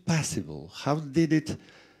could it possible? How did it,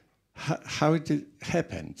 how it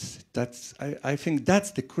happened? That's, I think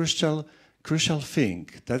that's the crucial thing.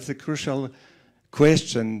 That's the crucial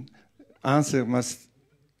question. Answer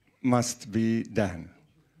must be done.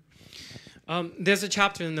 There's a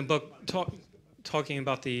chapter in the book talking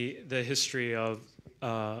about the history of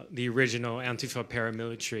the original Antifa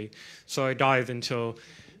paramilitary. So I dive into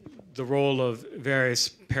the role of various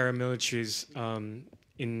paramilitaries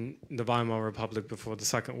in the Weimar Republic before the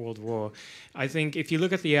Second World War. I think if you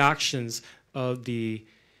look at the actions of the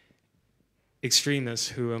extremists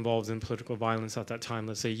who were involved in political violence at that time,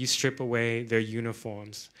 let's say you strip away their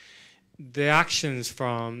uniforms, the actions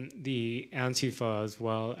from the Antifa as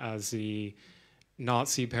well as the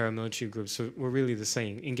Nazi paramilitary groups were really the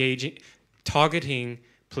same, engaging, targeting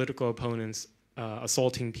political opponents,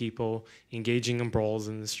 assaulting people, engaging in brawls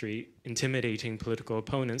in the street, intimidating political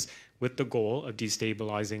opponents with the goal of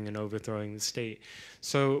destabilizing and overthrowing the state.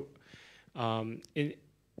 So in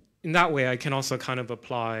that way, I can also kind of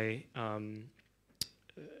apply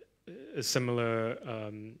a similar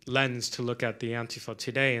lens to look at the Antifa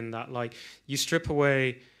today, in that, like, you strip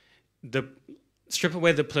away the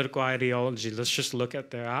political ideology. Let's just look at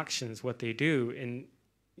their actions, what they do, and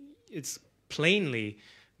it's plainly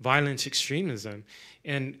violent extremism.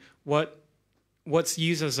 And what's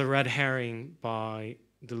used as a red herring by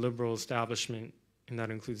the liberal establishment, and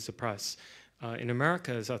that includes the press, in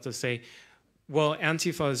America, is that to say, well,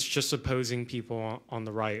 Antifa is just opposing people on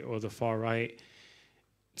the right or the far right.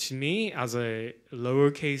 To me, as a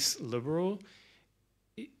lowercase liberal,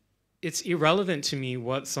 it's irrelevant to me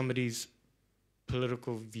what somebody's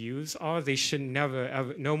political views are. They should never,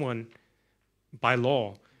 ever, no one, by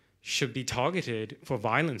law, should be targeted for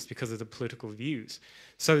violence because of the political views.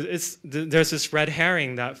 So there's this red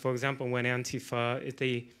herring that, for example, when Antifa, if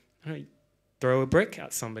they throw a brick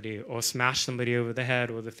at somebody or smash somebody over the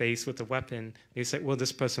head or the face with a weapon, they say, well,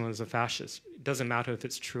 this person was a fascist. It doesn't matter if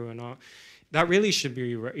it's true or not. That really should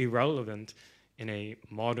be irrelevant in a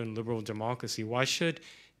modern liberal democracy. Why should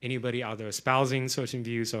anybody either espousing certain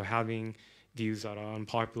views or having views that are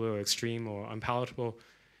unpopular or extreme or unpalatable,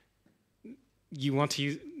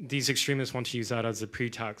 these extremists want to use that as a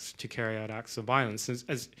pretext to carry out acts of violence.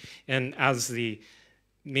 And as the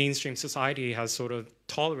mainstream society has sort of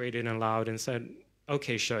tolerated and allowed and said,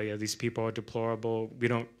 okay, sure, yeah, these people are deplorable. We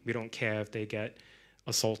don't care if they get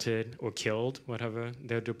assaulted or killed, whatever,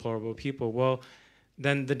 they're deplorable people. Well,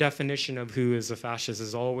 then the definition of who is a fascist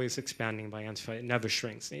is always expanding by Antifa. It never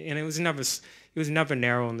shrinks, and it was never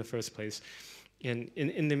narrow in the first place. In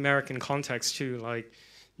the American context too, like,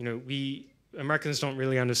 you know, Americans don't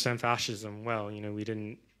really understand fascism well. You know, we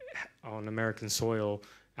didn't on American soil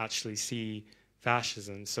actually see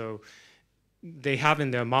fascism, so they have in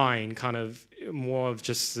their mind kind of more of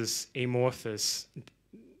just this amorphous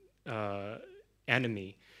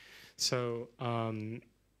enemy. So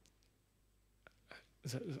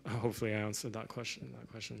hopefully I answered that question.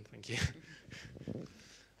 Thank you.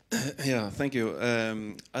 Yeah, thank you.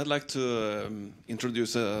 I'd like to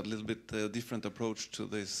introduce a little bit different approach to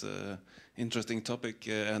this interesting topic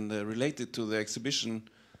and relate it to the exhibition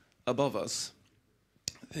above us,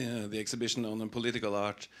 the exhibition on political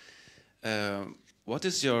art. What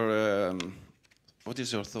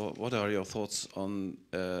are your thoughts on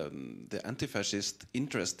the anti-fascist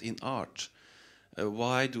interest in art?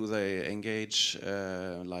 Why do they engage,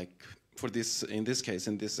 like in this case,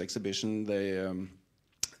 in this exhibition, they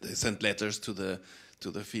sent letters to the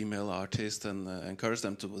to the female artists and encourage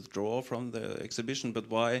them to withdraw from the exhibition. But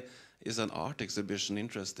why is an art exhibition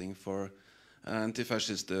interesting for an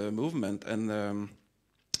anti-fascist movement? And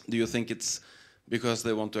do you think it's because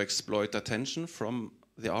they want to exploit attention from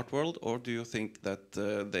the art world, or do you think that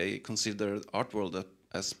they consider art world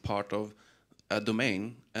as part of a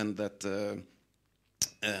domain, and that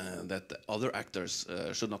that other actors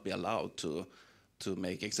should not be allowed to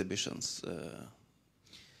make exhibitions?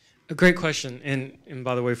 A great question, and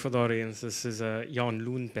by the way, for the audience, this is Jan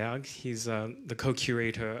Lundberg. He's the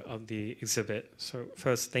co-curator of the exhibit. So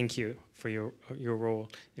first, thank you for your role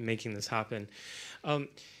in making this happen.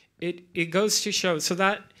 It goes to show, so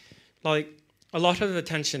that, like, a lot of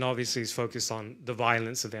attention obviously is focused on the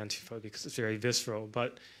violence of Antifa because it's very visceral,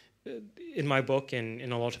 but in my book and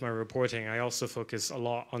in a lot of my reporting, I also focus a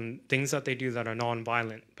lot on things that they do that are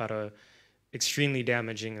non-violent, but are extremely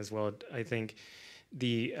damaging as well. I think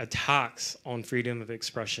the attacks on freedom of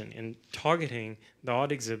expression and targeting the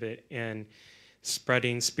art exhibit and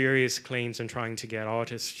spreading spurious claims and trying to get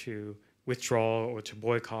artists to withdraw or to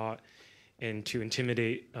boycott and to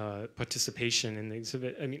intimidate participation in the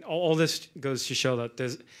exhibit. I mean, all this goes to show that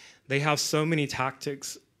they have so many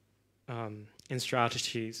tactics and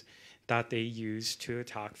strategies that they use to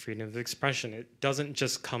attack freedom of expression. It doesn't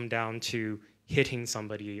just come down to hitting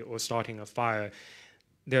somebody or starting a fire.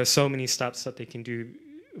 There are so many steps that they can do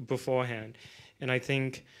beforehand. And I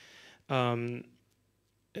think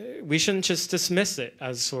we shouldn't just dismiss it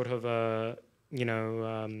as sort of a,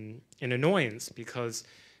 an annoyance, because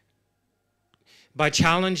by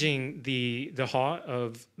challenging the heart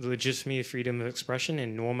of the legitimacy of freedom of expression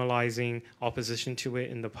and normalizing opposition to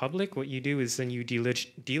it in the public, what you do is then you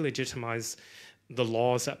delegitimize the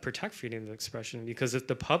laws that protect freedom of expression. Because if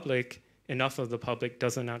the public, enough of the public,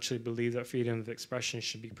 doesn't actually believe that freedom of expression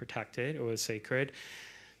should be protected or is sacred,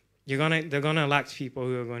 they're gonna elect people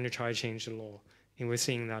who are going to try to change the law. And we're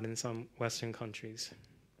seeing that in some Western countries.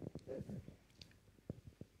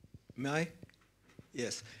 May I?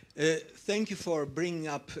 Yes. Thank you for bringing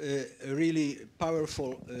up really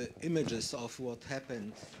powerful images of what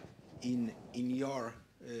happened in your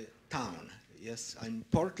town. Yes, and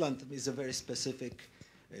Portland is a very specific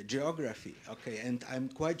geography, okay, and I'm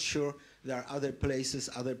quite sure there are other places,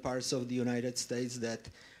 other parts of the United States that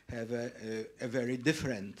have a very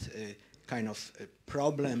different kind of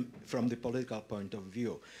problem from the political point of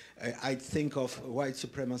view. I think of white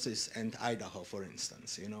supremacists and Idaho, for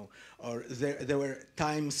instance, or there were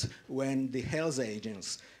times when the Hells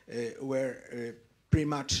Angels were pretty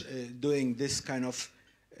much doing this kind of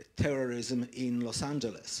terrorism in Los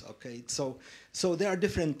Angeles, okay? So there are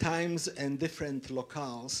different times and different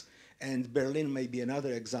locales, and Berlin may be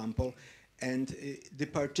another example, and the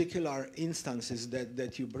particular instances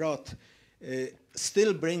that you brought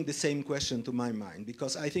still bring the same question to my mind,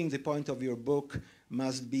 because I think the point of your book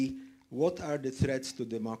must be, what are the threats to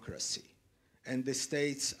democracy? And the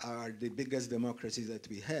states are the biggest democracies that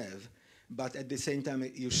we have, but at the same time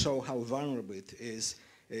you show how vulnerable it is.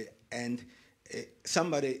 And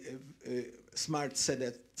somebody smart said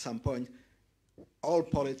at some point, all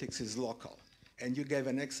politics is local. And you gave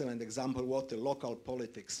an excellent example what the local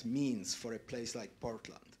politics means for a place like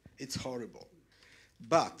Portland. It's horrible.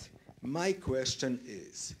 But my question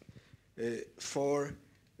is, the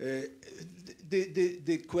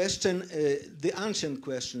question, the ancient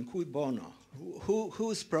question, cui bono,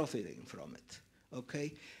 who's profiting from it,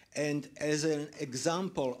 okay? And as an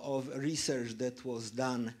example of research that was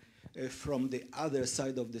done from the other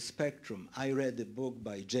side of the spectrum, I read a book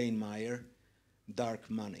by Jane Meyer, Dark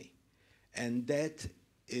Money, and that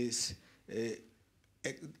is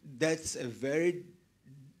that's a very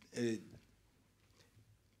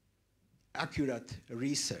accurate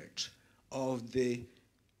research of the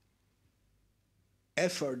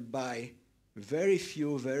effort by very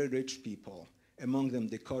few very rich people, among them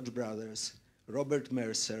the Koch brothers, Robert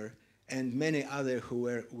Mercer, and many others who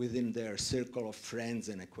were within their circle of friends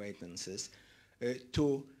and acquaintances,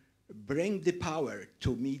 to bring the power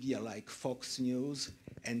to media like Fox News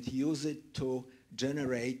and use it to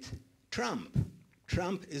generate Trump.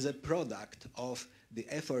 Trump is a product of the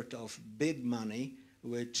effort of big money,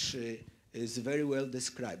 which is very well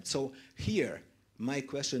described. So here, my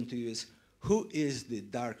question to you is, who is the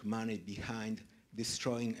dark money behind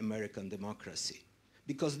destroying American democracy?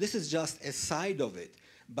 Because this is just a side of it,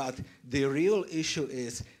 but the real issue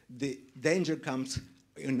is the danger comes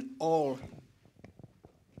in all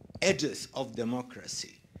edges of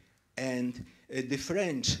democracy. And the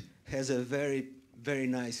French has a very, very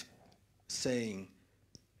nice saying,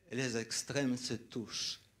 les extrêmes se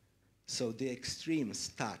touchent. So the extremes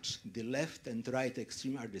touch. The left and right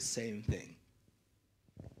extreme are the same thing.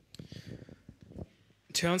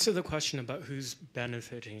 To answer the question about who's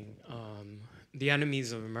benefiting, the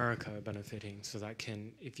enemies of America are benefiting. So that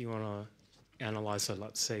can, if you want to analyze it,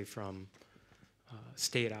 let's say from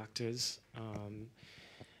state actors,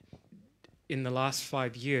 in the last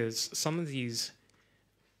 5 years, some of these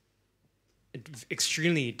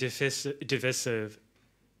extremely divisive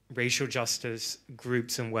racial justice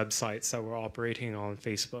groups and websites that were operating on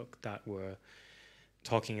Facebook that were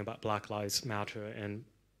talking about Black Lives Matter and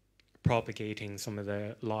propagating some of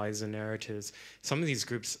their lies and narratives. Some of these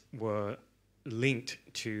groups were linked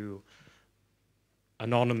to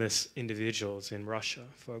anonymous individuals in Russia,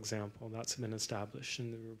 for example. That's been established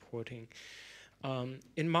in the reporting.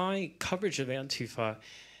 In my coverage of Antifa,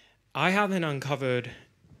 I haven't uncovered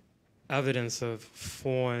evidence of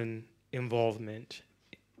foreign involvement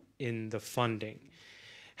in the funding.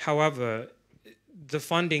 However, the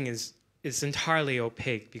funding is entirely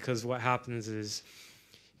opaque because what happens is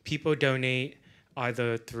people donate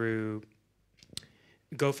either through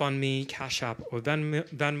GoFundMe, Cash App, or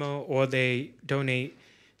Venmo, or they donate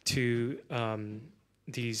to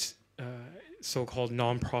these so-called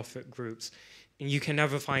nonprofit groups. And you can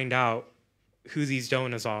never find out who these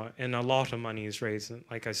donors are, and a lot of money is raised.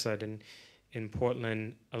 Like I said, in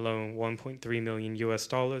Portland alone, $1.3 million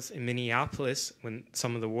US. In Minneapolis, when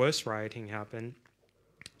some of the worst rioting happened,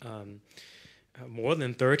 more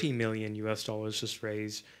than $30 million US was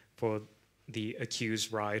raised for the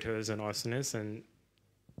accused rioters and arsonists, and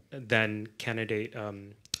then candidate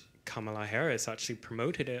Kamala Harris actually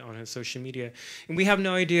promoted it on her social media. And we have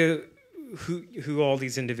no idea who all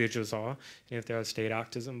these individuals are, and if there are state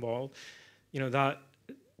actors involved. You know, that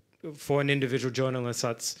for an individual journalist,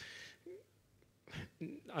 that's,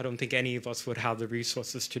 I don't think any of us would have the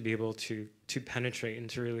resources to be able to penetrate and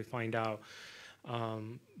to really find out.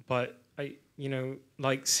 But I, you know,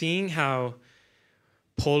 like seeing how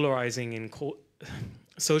polarizing and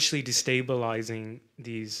socially destabilizing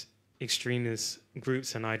these extremist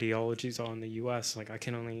groups and ideologies are in the U.S. Like I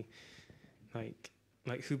can only, like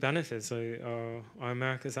who benefits are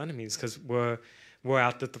America's enemies, because we're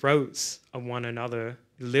at the throats of one another,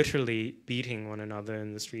 literally beating one another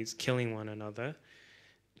in the streets, killing one another,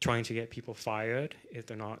 trying to get people fired if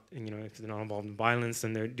they're not, you know, if they're not involved in violence.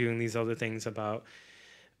 Then they're doing these other things about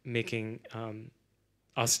making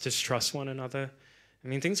us distrust one another. I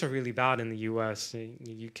mean, things are really bad in the U.S.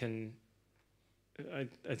 You can, I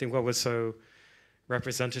think what was so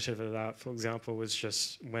representative of that, for example, was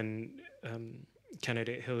just when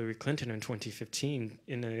candidate Hillary Clinton in 2015,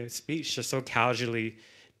 in a speech, just so casually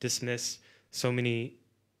dismissed so many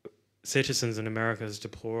citizens in America as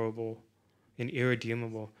deplorable and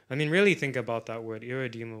irredeemable. I mean, really think about that word,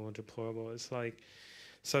 irredeemable, deplorable. It's like,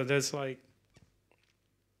 so there's like,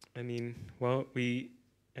 I mean, well,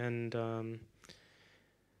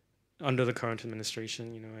 under the current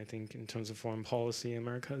administration, you know, I think in terms of foreign policy,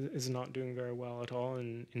 America is not doing very well at all,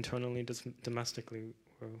 and internally, domestically,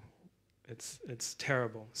 it's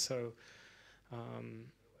terrible. So,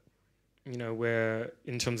 you know, where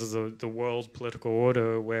in terms of the world political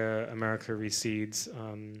order, where America recedes,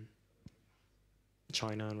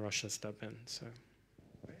 China and Russia step in. So.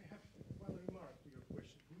 I have one remark to your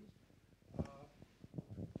question, please.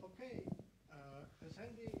 Okay, as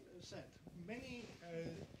Andy said,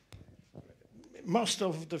 most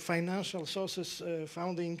of the financial sources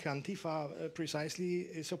founding Antifa precisely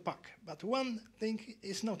is opaque. But one thing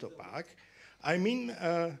is not opaque. I mean,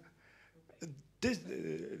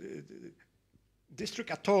 district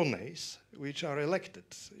attorneys, which are elected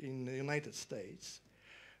in the United States,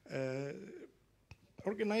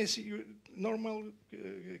 organize normal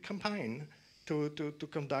campaign to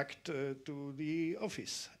conduct to the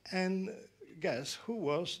office. And guess who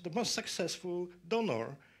was the most successful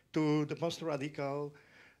donor to the most radical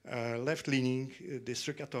left-leaning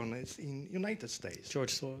district attorneys in United States?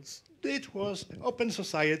 George Soros. It was Open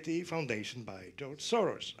Society Foundation by George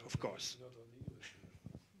Soros, of course.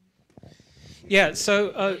 Yeah,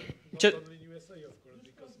 so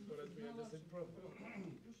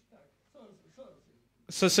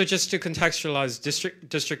so just to contextualize,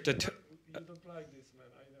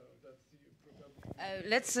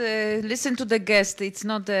 let's listen to the guest. It's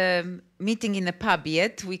not a meeting in a pub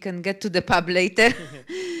yet. We can get to the pub later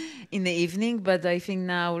in the evening, but I think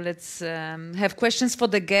now let's have questions for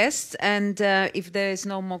the guests. And if there is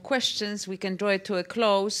no more questions, we can draw it to a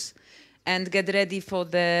close and get ready for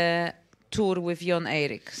the tour with Jon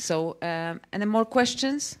Erik. So, any more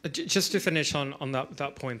questions? Just to finish on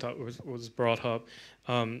that point that was brought up,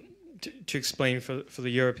 to explain for the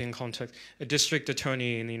European context, a district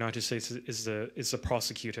attorney in the United States is the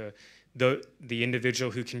prosecutor, the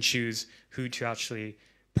individual who can choose who to actually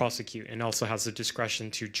prosecute, and also has the discretion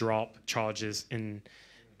to drop charges.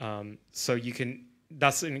 So you can,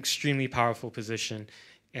 that's an extremely powerful position,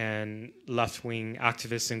 and left-wing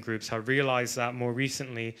activists and groups have realized that more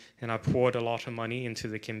recently, and have poured a lot of money into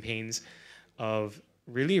the campaigns of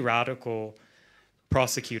really radical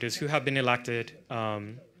prosecutors who have been elected,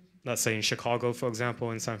 let's say in Chicago, for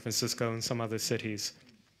example, in San Francisco, and some other cities.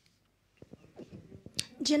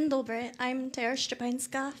 Dzień dobry, I'm Tara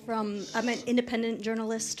Szczepańska I'm an independent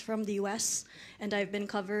journalist from the US, and I've been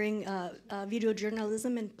covering video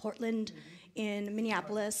journalism in Portland, in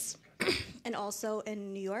Minneapolis, and also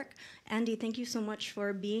in New York. Andy, thank you so much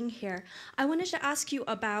for being here. I wanted to ask you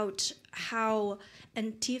about how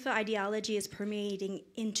Antifa ideology is permeating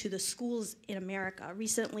into the schools in America.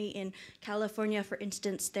 Recently in California, for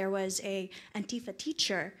instance, there was a Antifa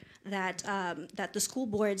teacher that the school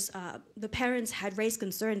boards, the parents had raised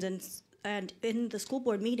concerns, and in the school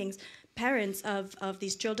board meetings, parents of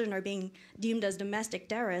these children are being deemed as domestic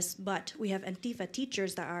terrorists, but we have Antifa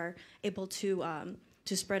teachers that are able to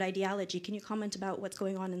spread ideology. Can you comment about what's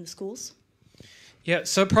going on in the schools? Yeah,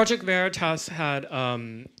 so Project Veritas had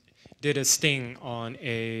did a sting on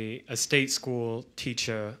a state school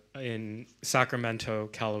teacher in Sacramento,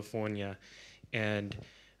 California, and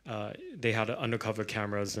they had undercover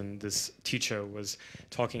cameras, and this teacher was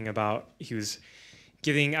talking about, he was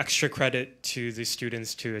giving extra credit to the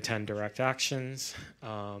students to attend direct actions.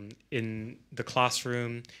 In the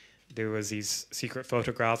classroom, there was these secret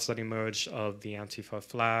photographs that emerged of the Antifa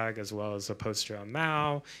flag, as well as a poster of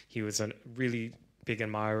Mao. He was a really big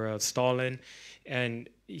admirer of Stalin, and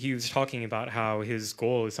he was talking about how his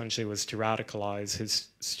goal essentially was to radicalize his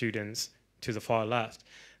students to the far left.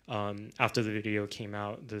 After the video came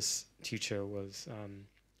out, this teacher was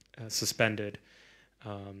suspended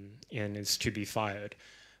and is to be fired.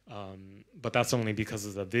 But that's only because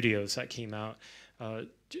of the videos that came out.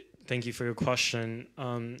 Thank you for your question.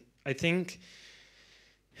 I think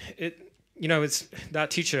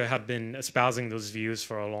that teacher had been espousing those views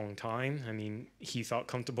for a long time. I mean, he felt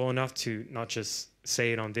comfortable enough to not just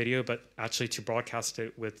say it on video, but actually to broadcast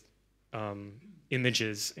it with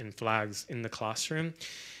images and flags in the classroom.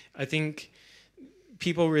 I think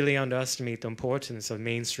people really underestimate the importance of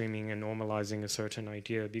mainstreaming and normalizing a certain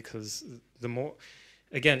idea, because the more,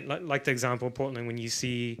 again, like the example of Portland, when you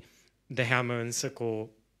see the hammer and sickle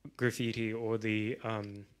graffiti or the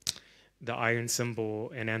iron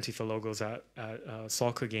symbol and Antifa logos at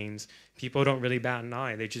soccer games, people don't really bat an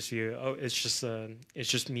eye. They just view, oh, it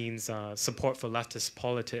just means support for leftist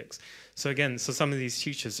politics. So again, so some of these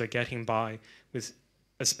teachers are getting by with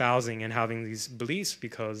espousing and having these beliefs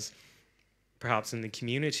because perhaps in the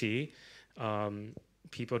community,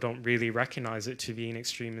 people don't really recognize it to be an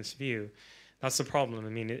extremist view. That's the problem. I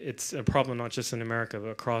mean, it's a problem not just in America, but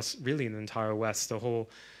across really the entire West. The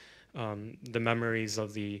whole, the memories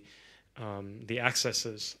of the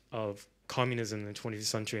excesses of communism in the 20th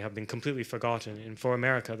century have been completely forgotten. And for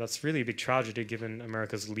America, that's really a big tragedy given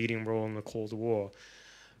America's leading role in the Cold War.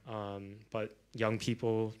 But young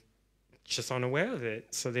people just aren't aware of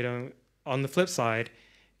it. So they don't, on the flip side,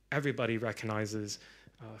 everybody recognizes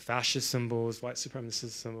fascist symbols, white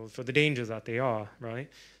supremacist symbols for the dangers that they are, right?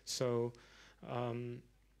 So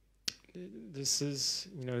this is,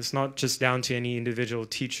 it's not just down to any individual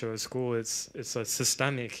teacher or school. It's a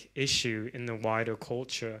systemic issue in the wider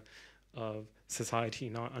culture of society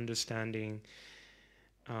not understanding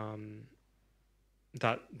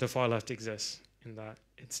that the far left exists and that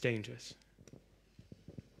it's dangerous.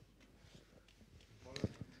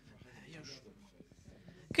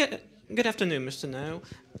 Good afternoon, Mr. Ngo.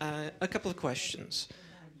 A couple of questions.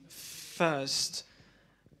 First,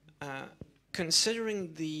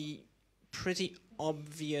 considering the pretty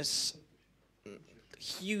obvious,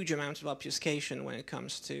 huge amount of obfuscation when it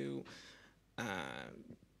comes to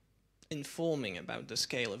informing about the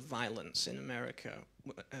scale of violence in America,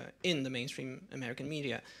 in the mainstream American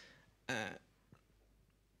media,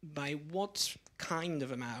 by what kind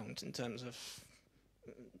of amount, in terms of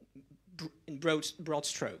in broad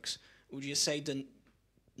strokes, would you say the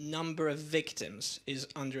number of victims is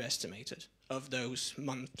underestimated of those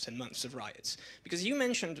months and months of riots? Because you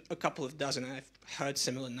mentioned a couple of dozen, and I've heard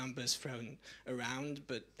similar numbers thrown around,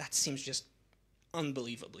 but that seems just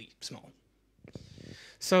unbelievably small.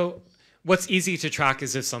 So what's easy to track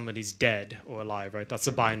is if somebody's dead or alive, right? That's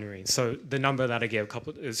a binary. So the number that I gave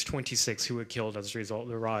is 26 who were killed as a result of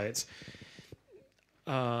the riots.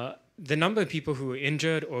 The number of people who were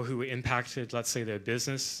injured or who were impacted, let's say their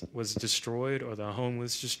business was destroyed or their home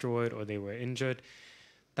was destroyed or they were injured,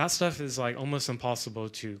 that stuff is like almost impossible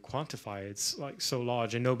to quantify. It's like so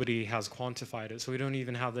large and nobody has quantified it, so we don't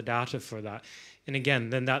even have the data for that. And again,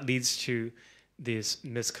 then that leads to this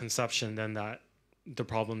misconception then that the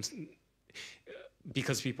problems,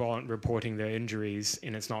 because people aren't reporting their injuries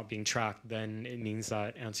and it's not being tracked, then it means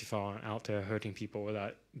that Antifa aren't out there hurting people, or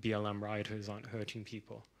that BLM rioters aren't hurting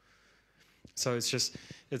people. So it's just,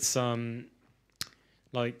 it's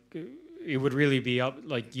like, it would really be up,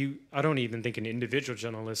 like I don't even think an individual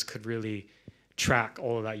journalist could really track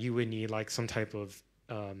all of that. You would need like some type of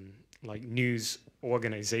like news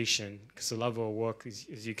organization, because the level of work,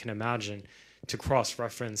 as you can imagine, to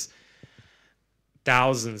cross-reference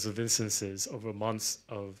thousands of instances over months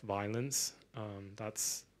of violence,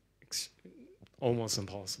 that's almost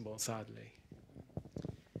impossible, sadly.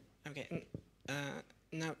 Okay,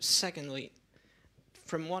 now secondly,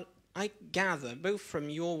 from what I gather, both from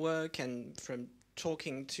your work and from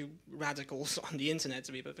talking to radicals on the internet,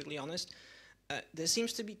 to be perfectly honest, there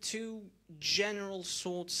seems to be two general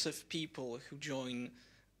sorts of people who join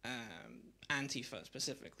Antifa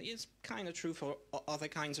specifically. It's kind of true for other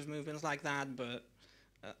kinds of movements like that, but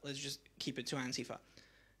let's just keep it to Antifa.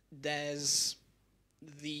 There's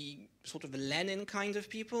the sort of Lenin kind of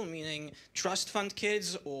people, meaning trust fund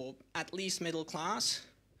kids or at least middle class,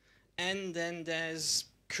 and then there's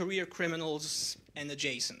career criminals and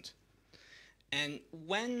adjacent. And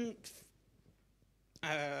when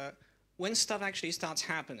stuff actually starts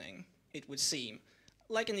happening, it would seem,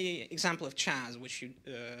 like in the example of Chaz, which you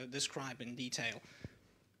describe in detail,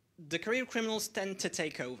 the career criminals tend to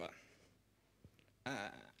take over,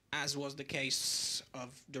 as was the case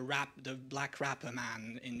of the black rapper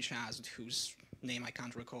man in Chaz, whose name I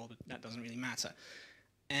can't recall, but that doesn't really matter.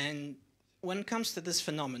 And when it comes to this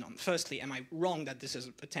phenomenon, firstly, am I wrong that this is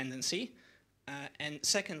a tendency? And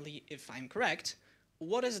secondly, if I'm correct,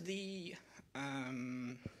 what is the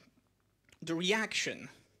reaction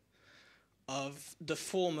of the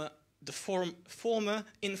former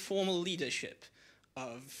informal leadership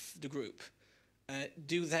of the group?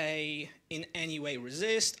 Do they in any way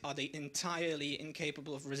resist? Are they entirely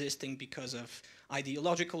incapable of resisting because of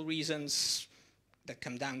ideological reasons that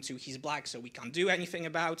come down to he's black, so we can't do anything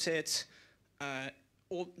about it?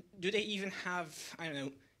 Or do they even have, I don't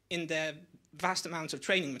know, in their vast amounts of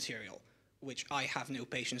training material, which I have no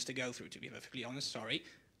patience to go through, to be perfectly honest, sorry,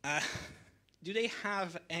 do they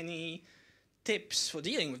have any tips for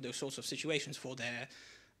dealing with those sorts of situations for their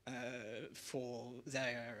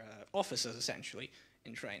officers, essentially,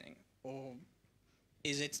 in training? Or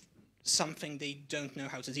is it something they don't know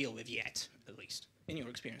how to deal with yet, at least? In your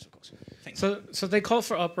experience, of course. Thank you. So they call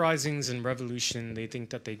for uprisings and revolution. They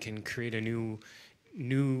think that they can create a new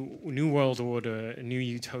world order, a new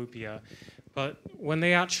utopia. But when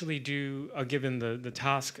they actually are given the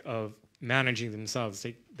task of managing themselves,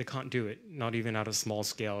 they can't do it, not even at a small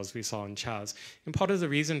scale, as we saw in Chaz. And part of the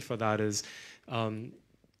reason for that is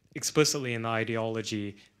explicitly in the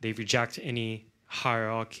ideology, they reject any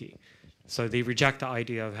hierarchy. So they reject the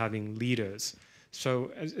idea of having leaders.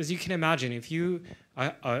 So as you can imagine, if you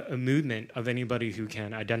are a movement of anybody who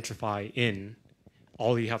can identify in,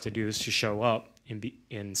 all you have to do is to show up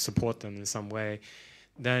and support them in some way,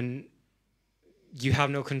 then you have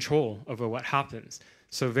no control over what happens.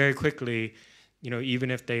 So very quickly,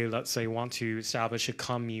 even if they, let's say, want to establish a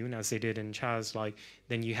commune, as they did in Chaz,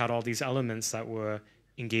 then you had all these elements that were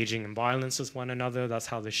engaging in violence with one another. That's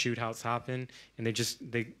how the shootouts happened, and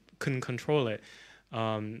they couldn't control it.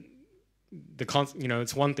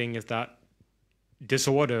 It's one thing if that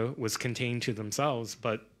disorder was contained to themselves,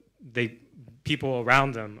 but people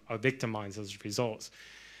around them are victimized as a result.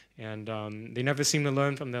 And they never seem to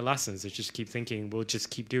learn from their lessons. They just keep thinking, we'll just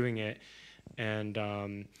keep doing it, and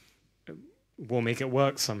we'll make it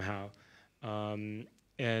work somehow. One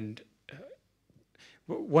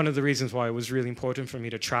of the reasons why it was really important for me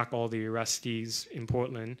to track all the arrestees in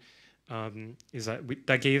Portland is that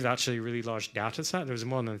that gave actually a really large data set. There was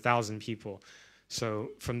more than 1,000 people. So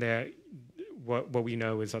from there, what we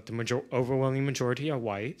know is that the overwhelming majority are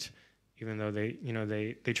white, even though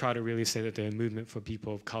they try to really say that they're a movement for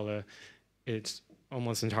people of color. It's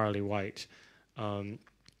almost entirely white.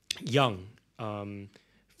 Young,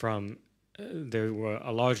 there were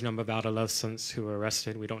a large number of adolescents who were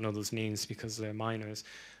arrested. We don't know those names because they're minors,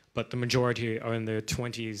 but the majority are in their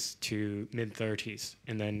 20s to mid-30s,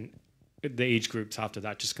 and then the age groups after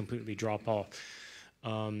that just completely drop off.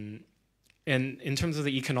 And in terms of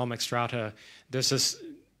the economic strata, there's this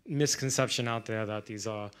misconception out there that these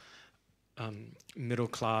are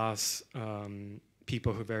middle-class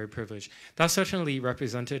people who are very privileged. That's certainly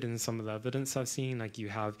represented in some of the evidence I've seen. Like you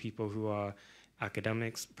have people who are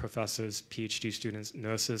academics, professors, PhD students,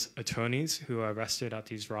 nurses, attorneys who are arrested at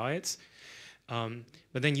these riots. But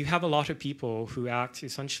then you have a lot of people who act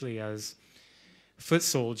essentially as foot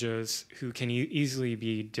soldiers who can easily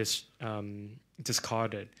be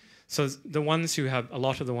discarded. So the ones who have, a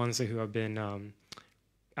lot of the ones who have been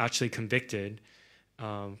actually convicted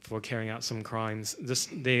for carrying out some crimes,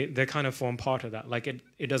 they kind of form part of that. Like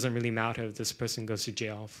it doesn't really matter if this person goes to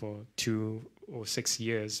jail for 2 or 6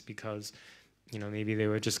 years because, you know, maybe they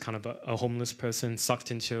were just kind of a homeless person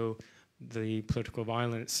sucked into the political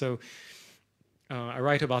violence. So I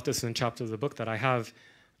write about this in a chapter of the book that I have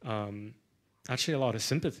actually a lot of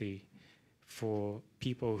sympathy for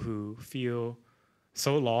people who feel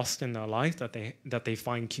so lost in their life that they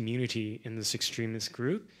find community in this extremist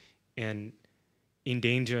group and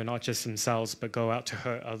endanger not just themselves but go out to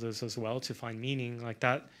hurt others as well to find meaning like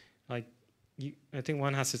that. I think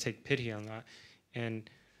one has to take pity on that. And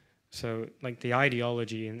so like the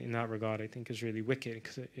ideology in that regard I think is really wicked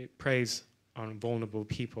because it preys on vulnerable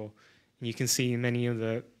people. And you can see in many of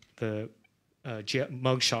the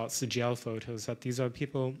mugshots, the jail photos, that these are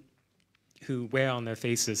people who wear on their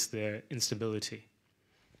faces their instability.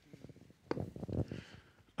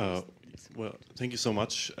 Well, thank you so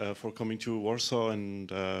much for coming to Warsaw and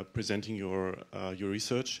presenting your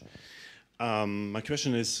research. My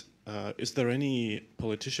question is there any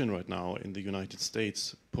politician right now in the United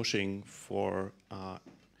States pushing for,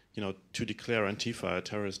 to declare Antifa a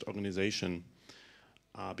terrorist organization?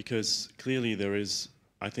 Because clearly there is,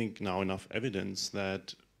 I think, now enough evidence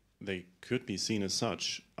that they could be seen as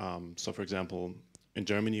such. So, for example, in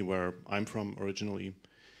Germany, where I'm from originally,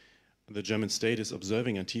 the German state is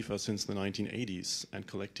observing Antifa since the 1980s and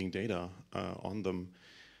collecting data on them.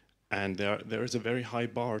 And there is a very high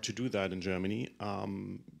bar to do that in Germany.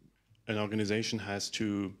 An organization has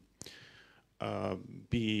to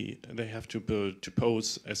they have to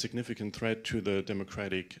pose a significant threat to the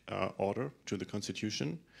democratic order, to the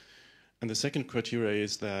constitution. And the second criteria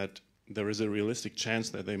is that there is a realistic chance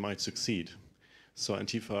that they might succeed. So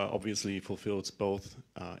Antifa obviously fulfills both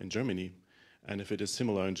in Germany. And if it is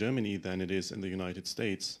similar in Germany than it is in the United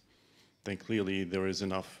States, then clearly there is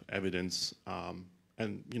enough evidence.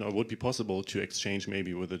 And it would be possible to exchange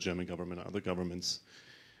maybe with the German government or other governments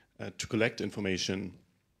to collect information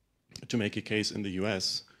to make a case in the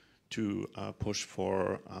US to push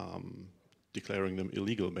for declaring them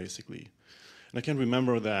illegal, basically. And I can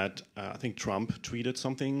remember that I think Trump tweeted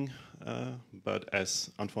something, but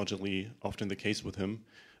as unfortunately often the case with him,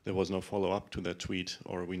 there was no follow-up to that tweet,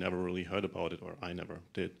 or we never really heard about it, or I never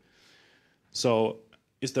did. So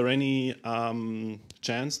is there any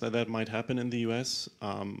chance that that might happen in the US?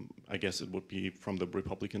 I guess it would be from the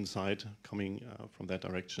Republican side, coming from that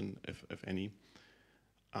direction, if any.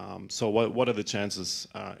 So what are the chances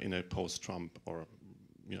in a post-Trump, or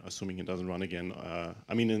assuming he doesn't run again,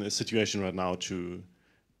 I mean in a situation right now to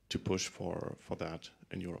push for that,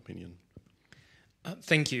 in your opinion?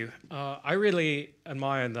 Thank you. I really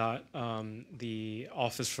admire that the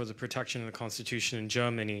Office for the Protection of the Constitution in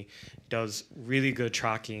Germany does really good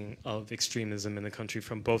tracking of extremism in the country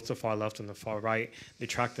from both the far left and the far right. They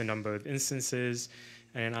track the number of instances,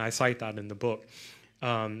 and I cite that in the book.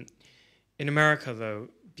 In America, though,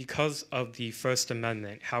 because of the First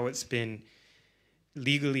Amendment, how it's been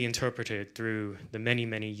legally interpreted through the many,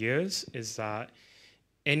 many years is that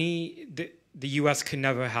the U.S. could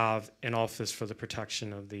never have an office for the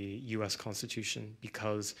protection of the U.S. Constitution,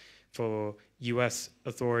 because for U.S.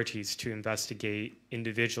 authorities to investigate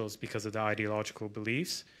individuals because of their ideological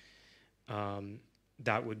beliefs,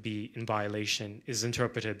 that would be in violation, is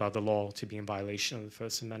interpreted by the law to be in violation of the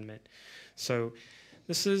First Amendment. So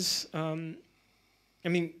this is, I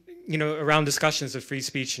mean, around discussions of free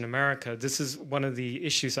speech in America, this is one of the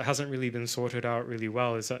issues that hasn't really been sorted out really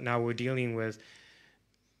well, is that now we're dealing with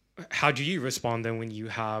how do you respond then when you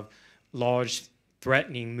have large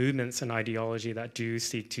threatening movements and ideology that do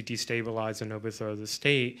seek to destabilize and overthrow the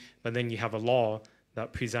state, but then you have a law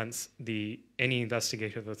that prevents any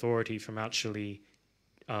investigative authority from actually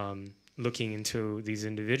looking into these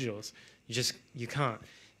individuals. You can't.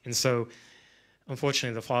 And so,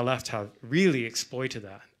 unfortunately, the far left have really exploited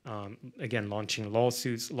that. Again, launching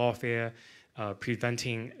lawsuits, lawfare,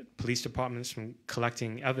 preventing police departments from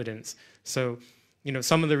collecting evidence. So,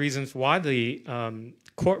 some of the reasons why the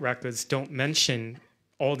court records don't mention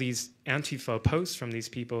all these Antifa posts from these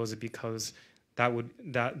people is because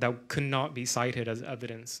that could not be cited as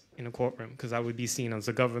evidence in a courtroom, because that would be seen as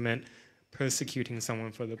the government persecuting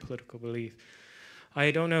someone for their political belief.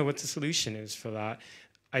 I don't know what the solution is for that.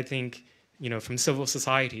 I think, from civil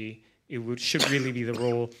society, it should really be the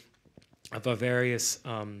role of our various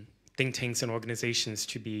think tanks and organizations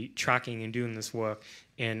to be tracking and doing this work.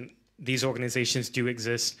 And these organizations do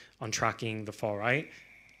exist on tracking the far right.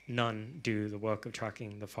 none do the work of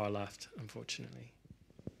tracking the far left, unfortunately.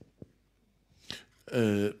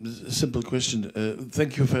 Simple question.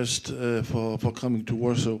 Thank you first for coming to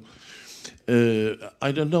Warsaw.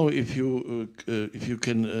 I don't know if you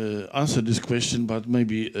can answer this question, but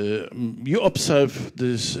maybe you observe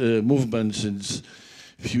this movement since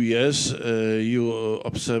a few years. You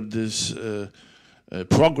observe this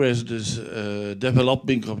progress, this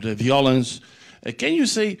developing of the violence. Can you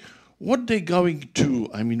say what they're going to?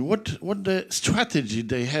 I mean, what the strategy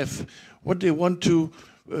they have? What they want to?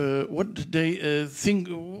 What they think?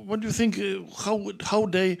 What do you think? How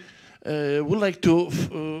they would like to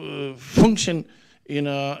function in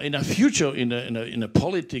a future, in a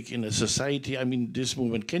politic, in a society? I mean, this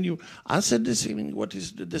movement. Can you answer this? I mean, what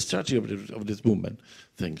is the strategy of this movement?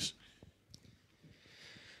 Thanks.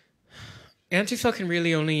 Antifa can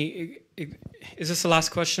really only. Is this the last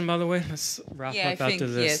question, by the way? Let's wrap up after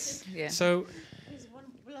this. Yes. Yeah. So. There's one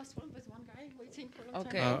last one with one guy waiting for a long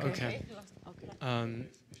Okay. time. Okay. Okay.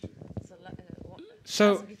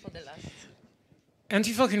 So,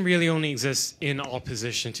 Antifa can really only exist in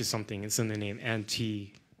opposition to something. It's in the name,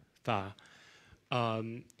 Antifa.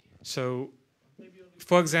 So,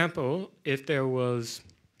 for example, if there was,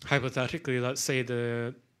 hypothetically, let's say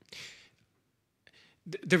the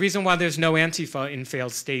reason why there's no Antifa in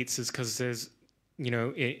failed states is because there's, you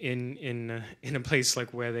know, in a place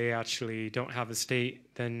like where they actually don't have a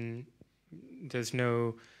state, then there's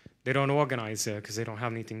no, they don't organize there because they don't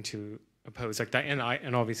have anything to oppose like that,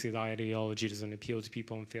 and obviously the ideology doesn't appeal to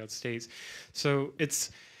people in failed states. So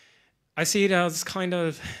I see it as kind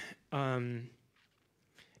of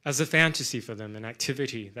as a fantasy for them, an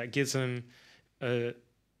activity that gives them a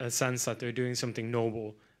sense that they're doing something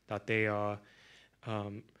noble, that they are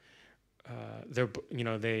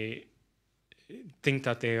they think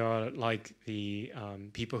that they are like the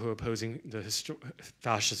people who are opposing the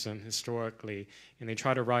fascism historically, and they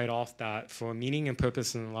try to write off that for meaning and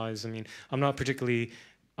purpose in their lives. I mean, I'm not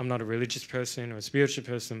a religious person or a spiritual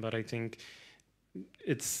person, but I think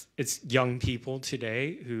it's young people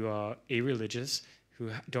today who are irreligious, who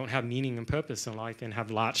don't have meaning and purpose in life, and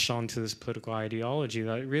have latched onto this political ideology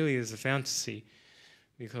that really is a fantasy,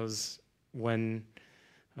 because when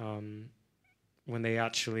they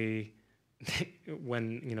actually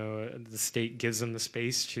when the state gives them the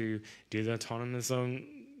space to do the autonomous zone,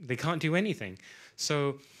 they can't do anything.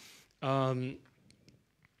 So, sorry,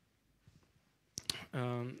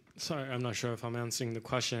 I'm not sure if I'm answering the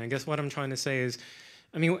question. I guess what I'm trying to say is,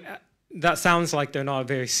 I mean, that sounds like they're not a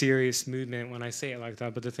very serious movement when I say it like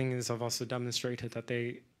that, but the thing is, I've also demonstrated that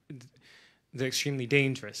they're extremely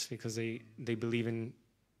dangerous because they believe in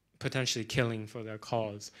potentially killing for their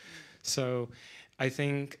cause. So I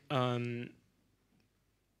think, I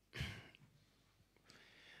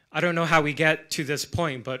don't know how we get to this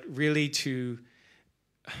point, but really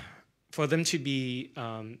for them to be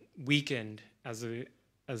weakened as a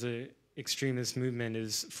extremist movement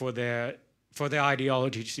is for their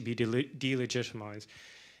ideology to be delegitimized.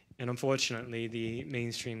 And unfortunately, the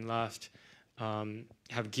mainstream left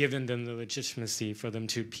have given them the legitimacy for them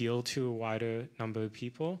to appeal to a wider number of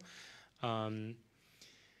people.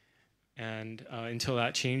 And until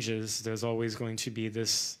that changes, there's always going to be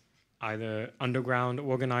this either underground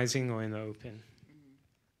organizing or in the open.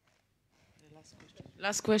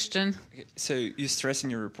 Last question. Okay, so you stress in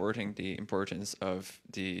your reporting the importance of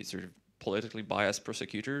the sort of politically biased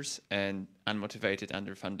prosecutors and unmotivated,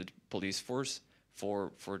 underfunded police force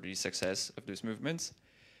for the success of those movements.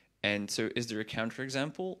 And so is there a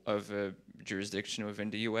counterexample of a jurisdiction within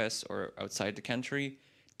the US or outside the country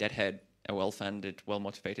that had a well-funded,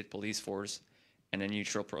 well-motivated police force and a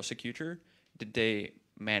neutral prosecutor? Did they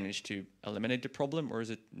manage to eliminate the problem, or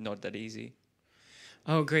is it not that easy?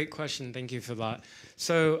 Oh, great question. Thank you for that.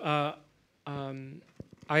 So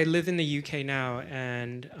I live in the UK now,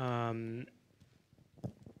 and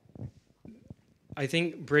I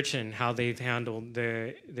think Britain, how they've handled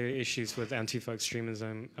their issues with Antifa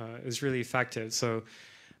extremism is really effective. So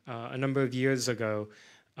a number of years ago,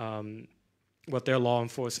 what their law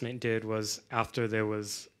enforcement did was, after there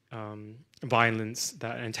was violence,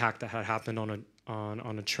 an attack that had happened on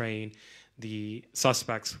a train, the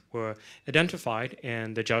suspects were identified,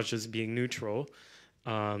 and the judges, being neutral,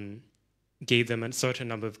 gave them a certain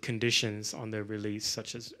number of conditions on their release,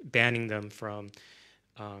 such as banning them from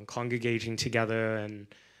congregating together and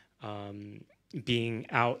being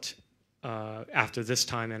out after this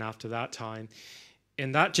time and after that time.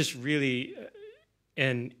 And that just really,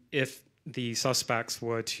 and if the suspects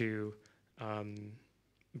were to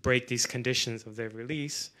break these conditions of their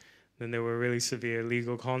release, then there were really severe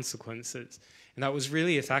legal consequences. And that was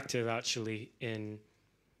really effective, actually, in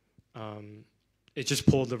it just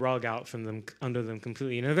pulled the rug out from them, under them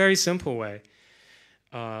completely, in a very simple way.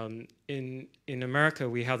 In America,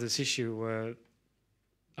 we have this issue where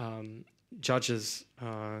judges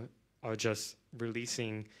are just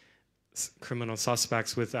releasing criminal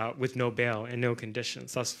suspects with no bail and no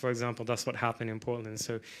conditions. For example, that's what happened in Portland.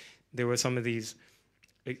 So there were some of these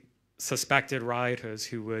suspected rioters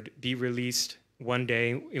who would be released one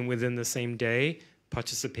day, and within the same day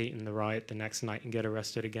participate in the riot the next night and get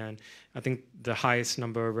arrested again. I think the highest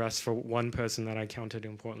number of arrests for one person that I counted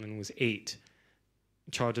in Portland was 8.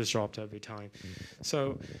 Charges dropped every time.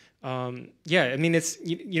 So yeah, I mean, it's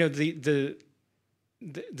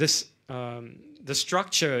the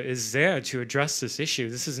structure is there to address this issue.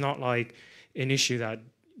 This is not like an issue that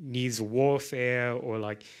needs warfare or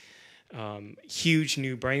like huge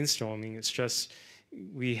new brainstorming. It's just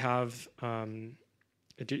we have a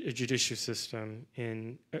judicial system,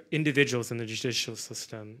 in individuals in the judicial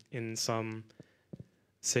system in some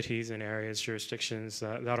cities and areas, jurisdictions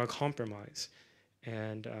that are compromised.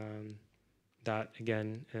 And that,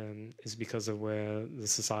 again, is because of where the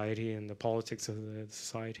society and the politics of the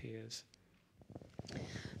society is.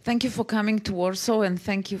 Thank you for coming to Warsaw, and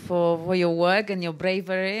thank you for your work and your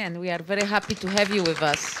bravery, and we are very happy to have you with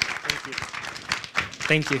us. Thank you.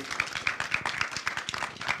 Thank you.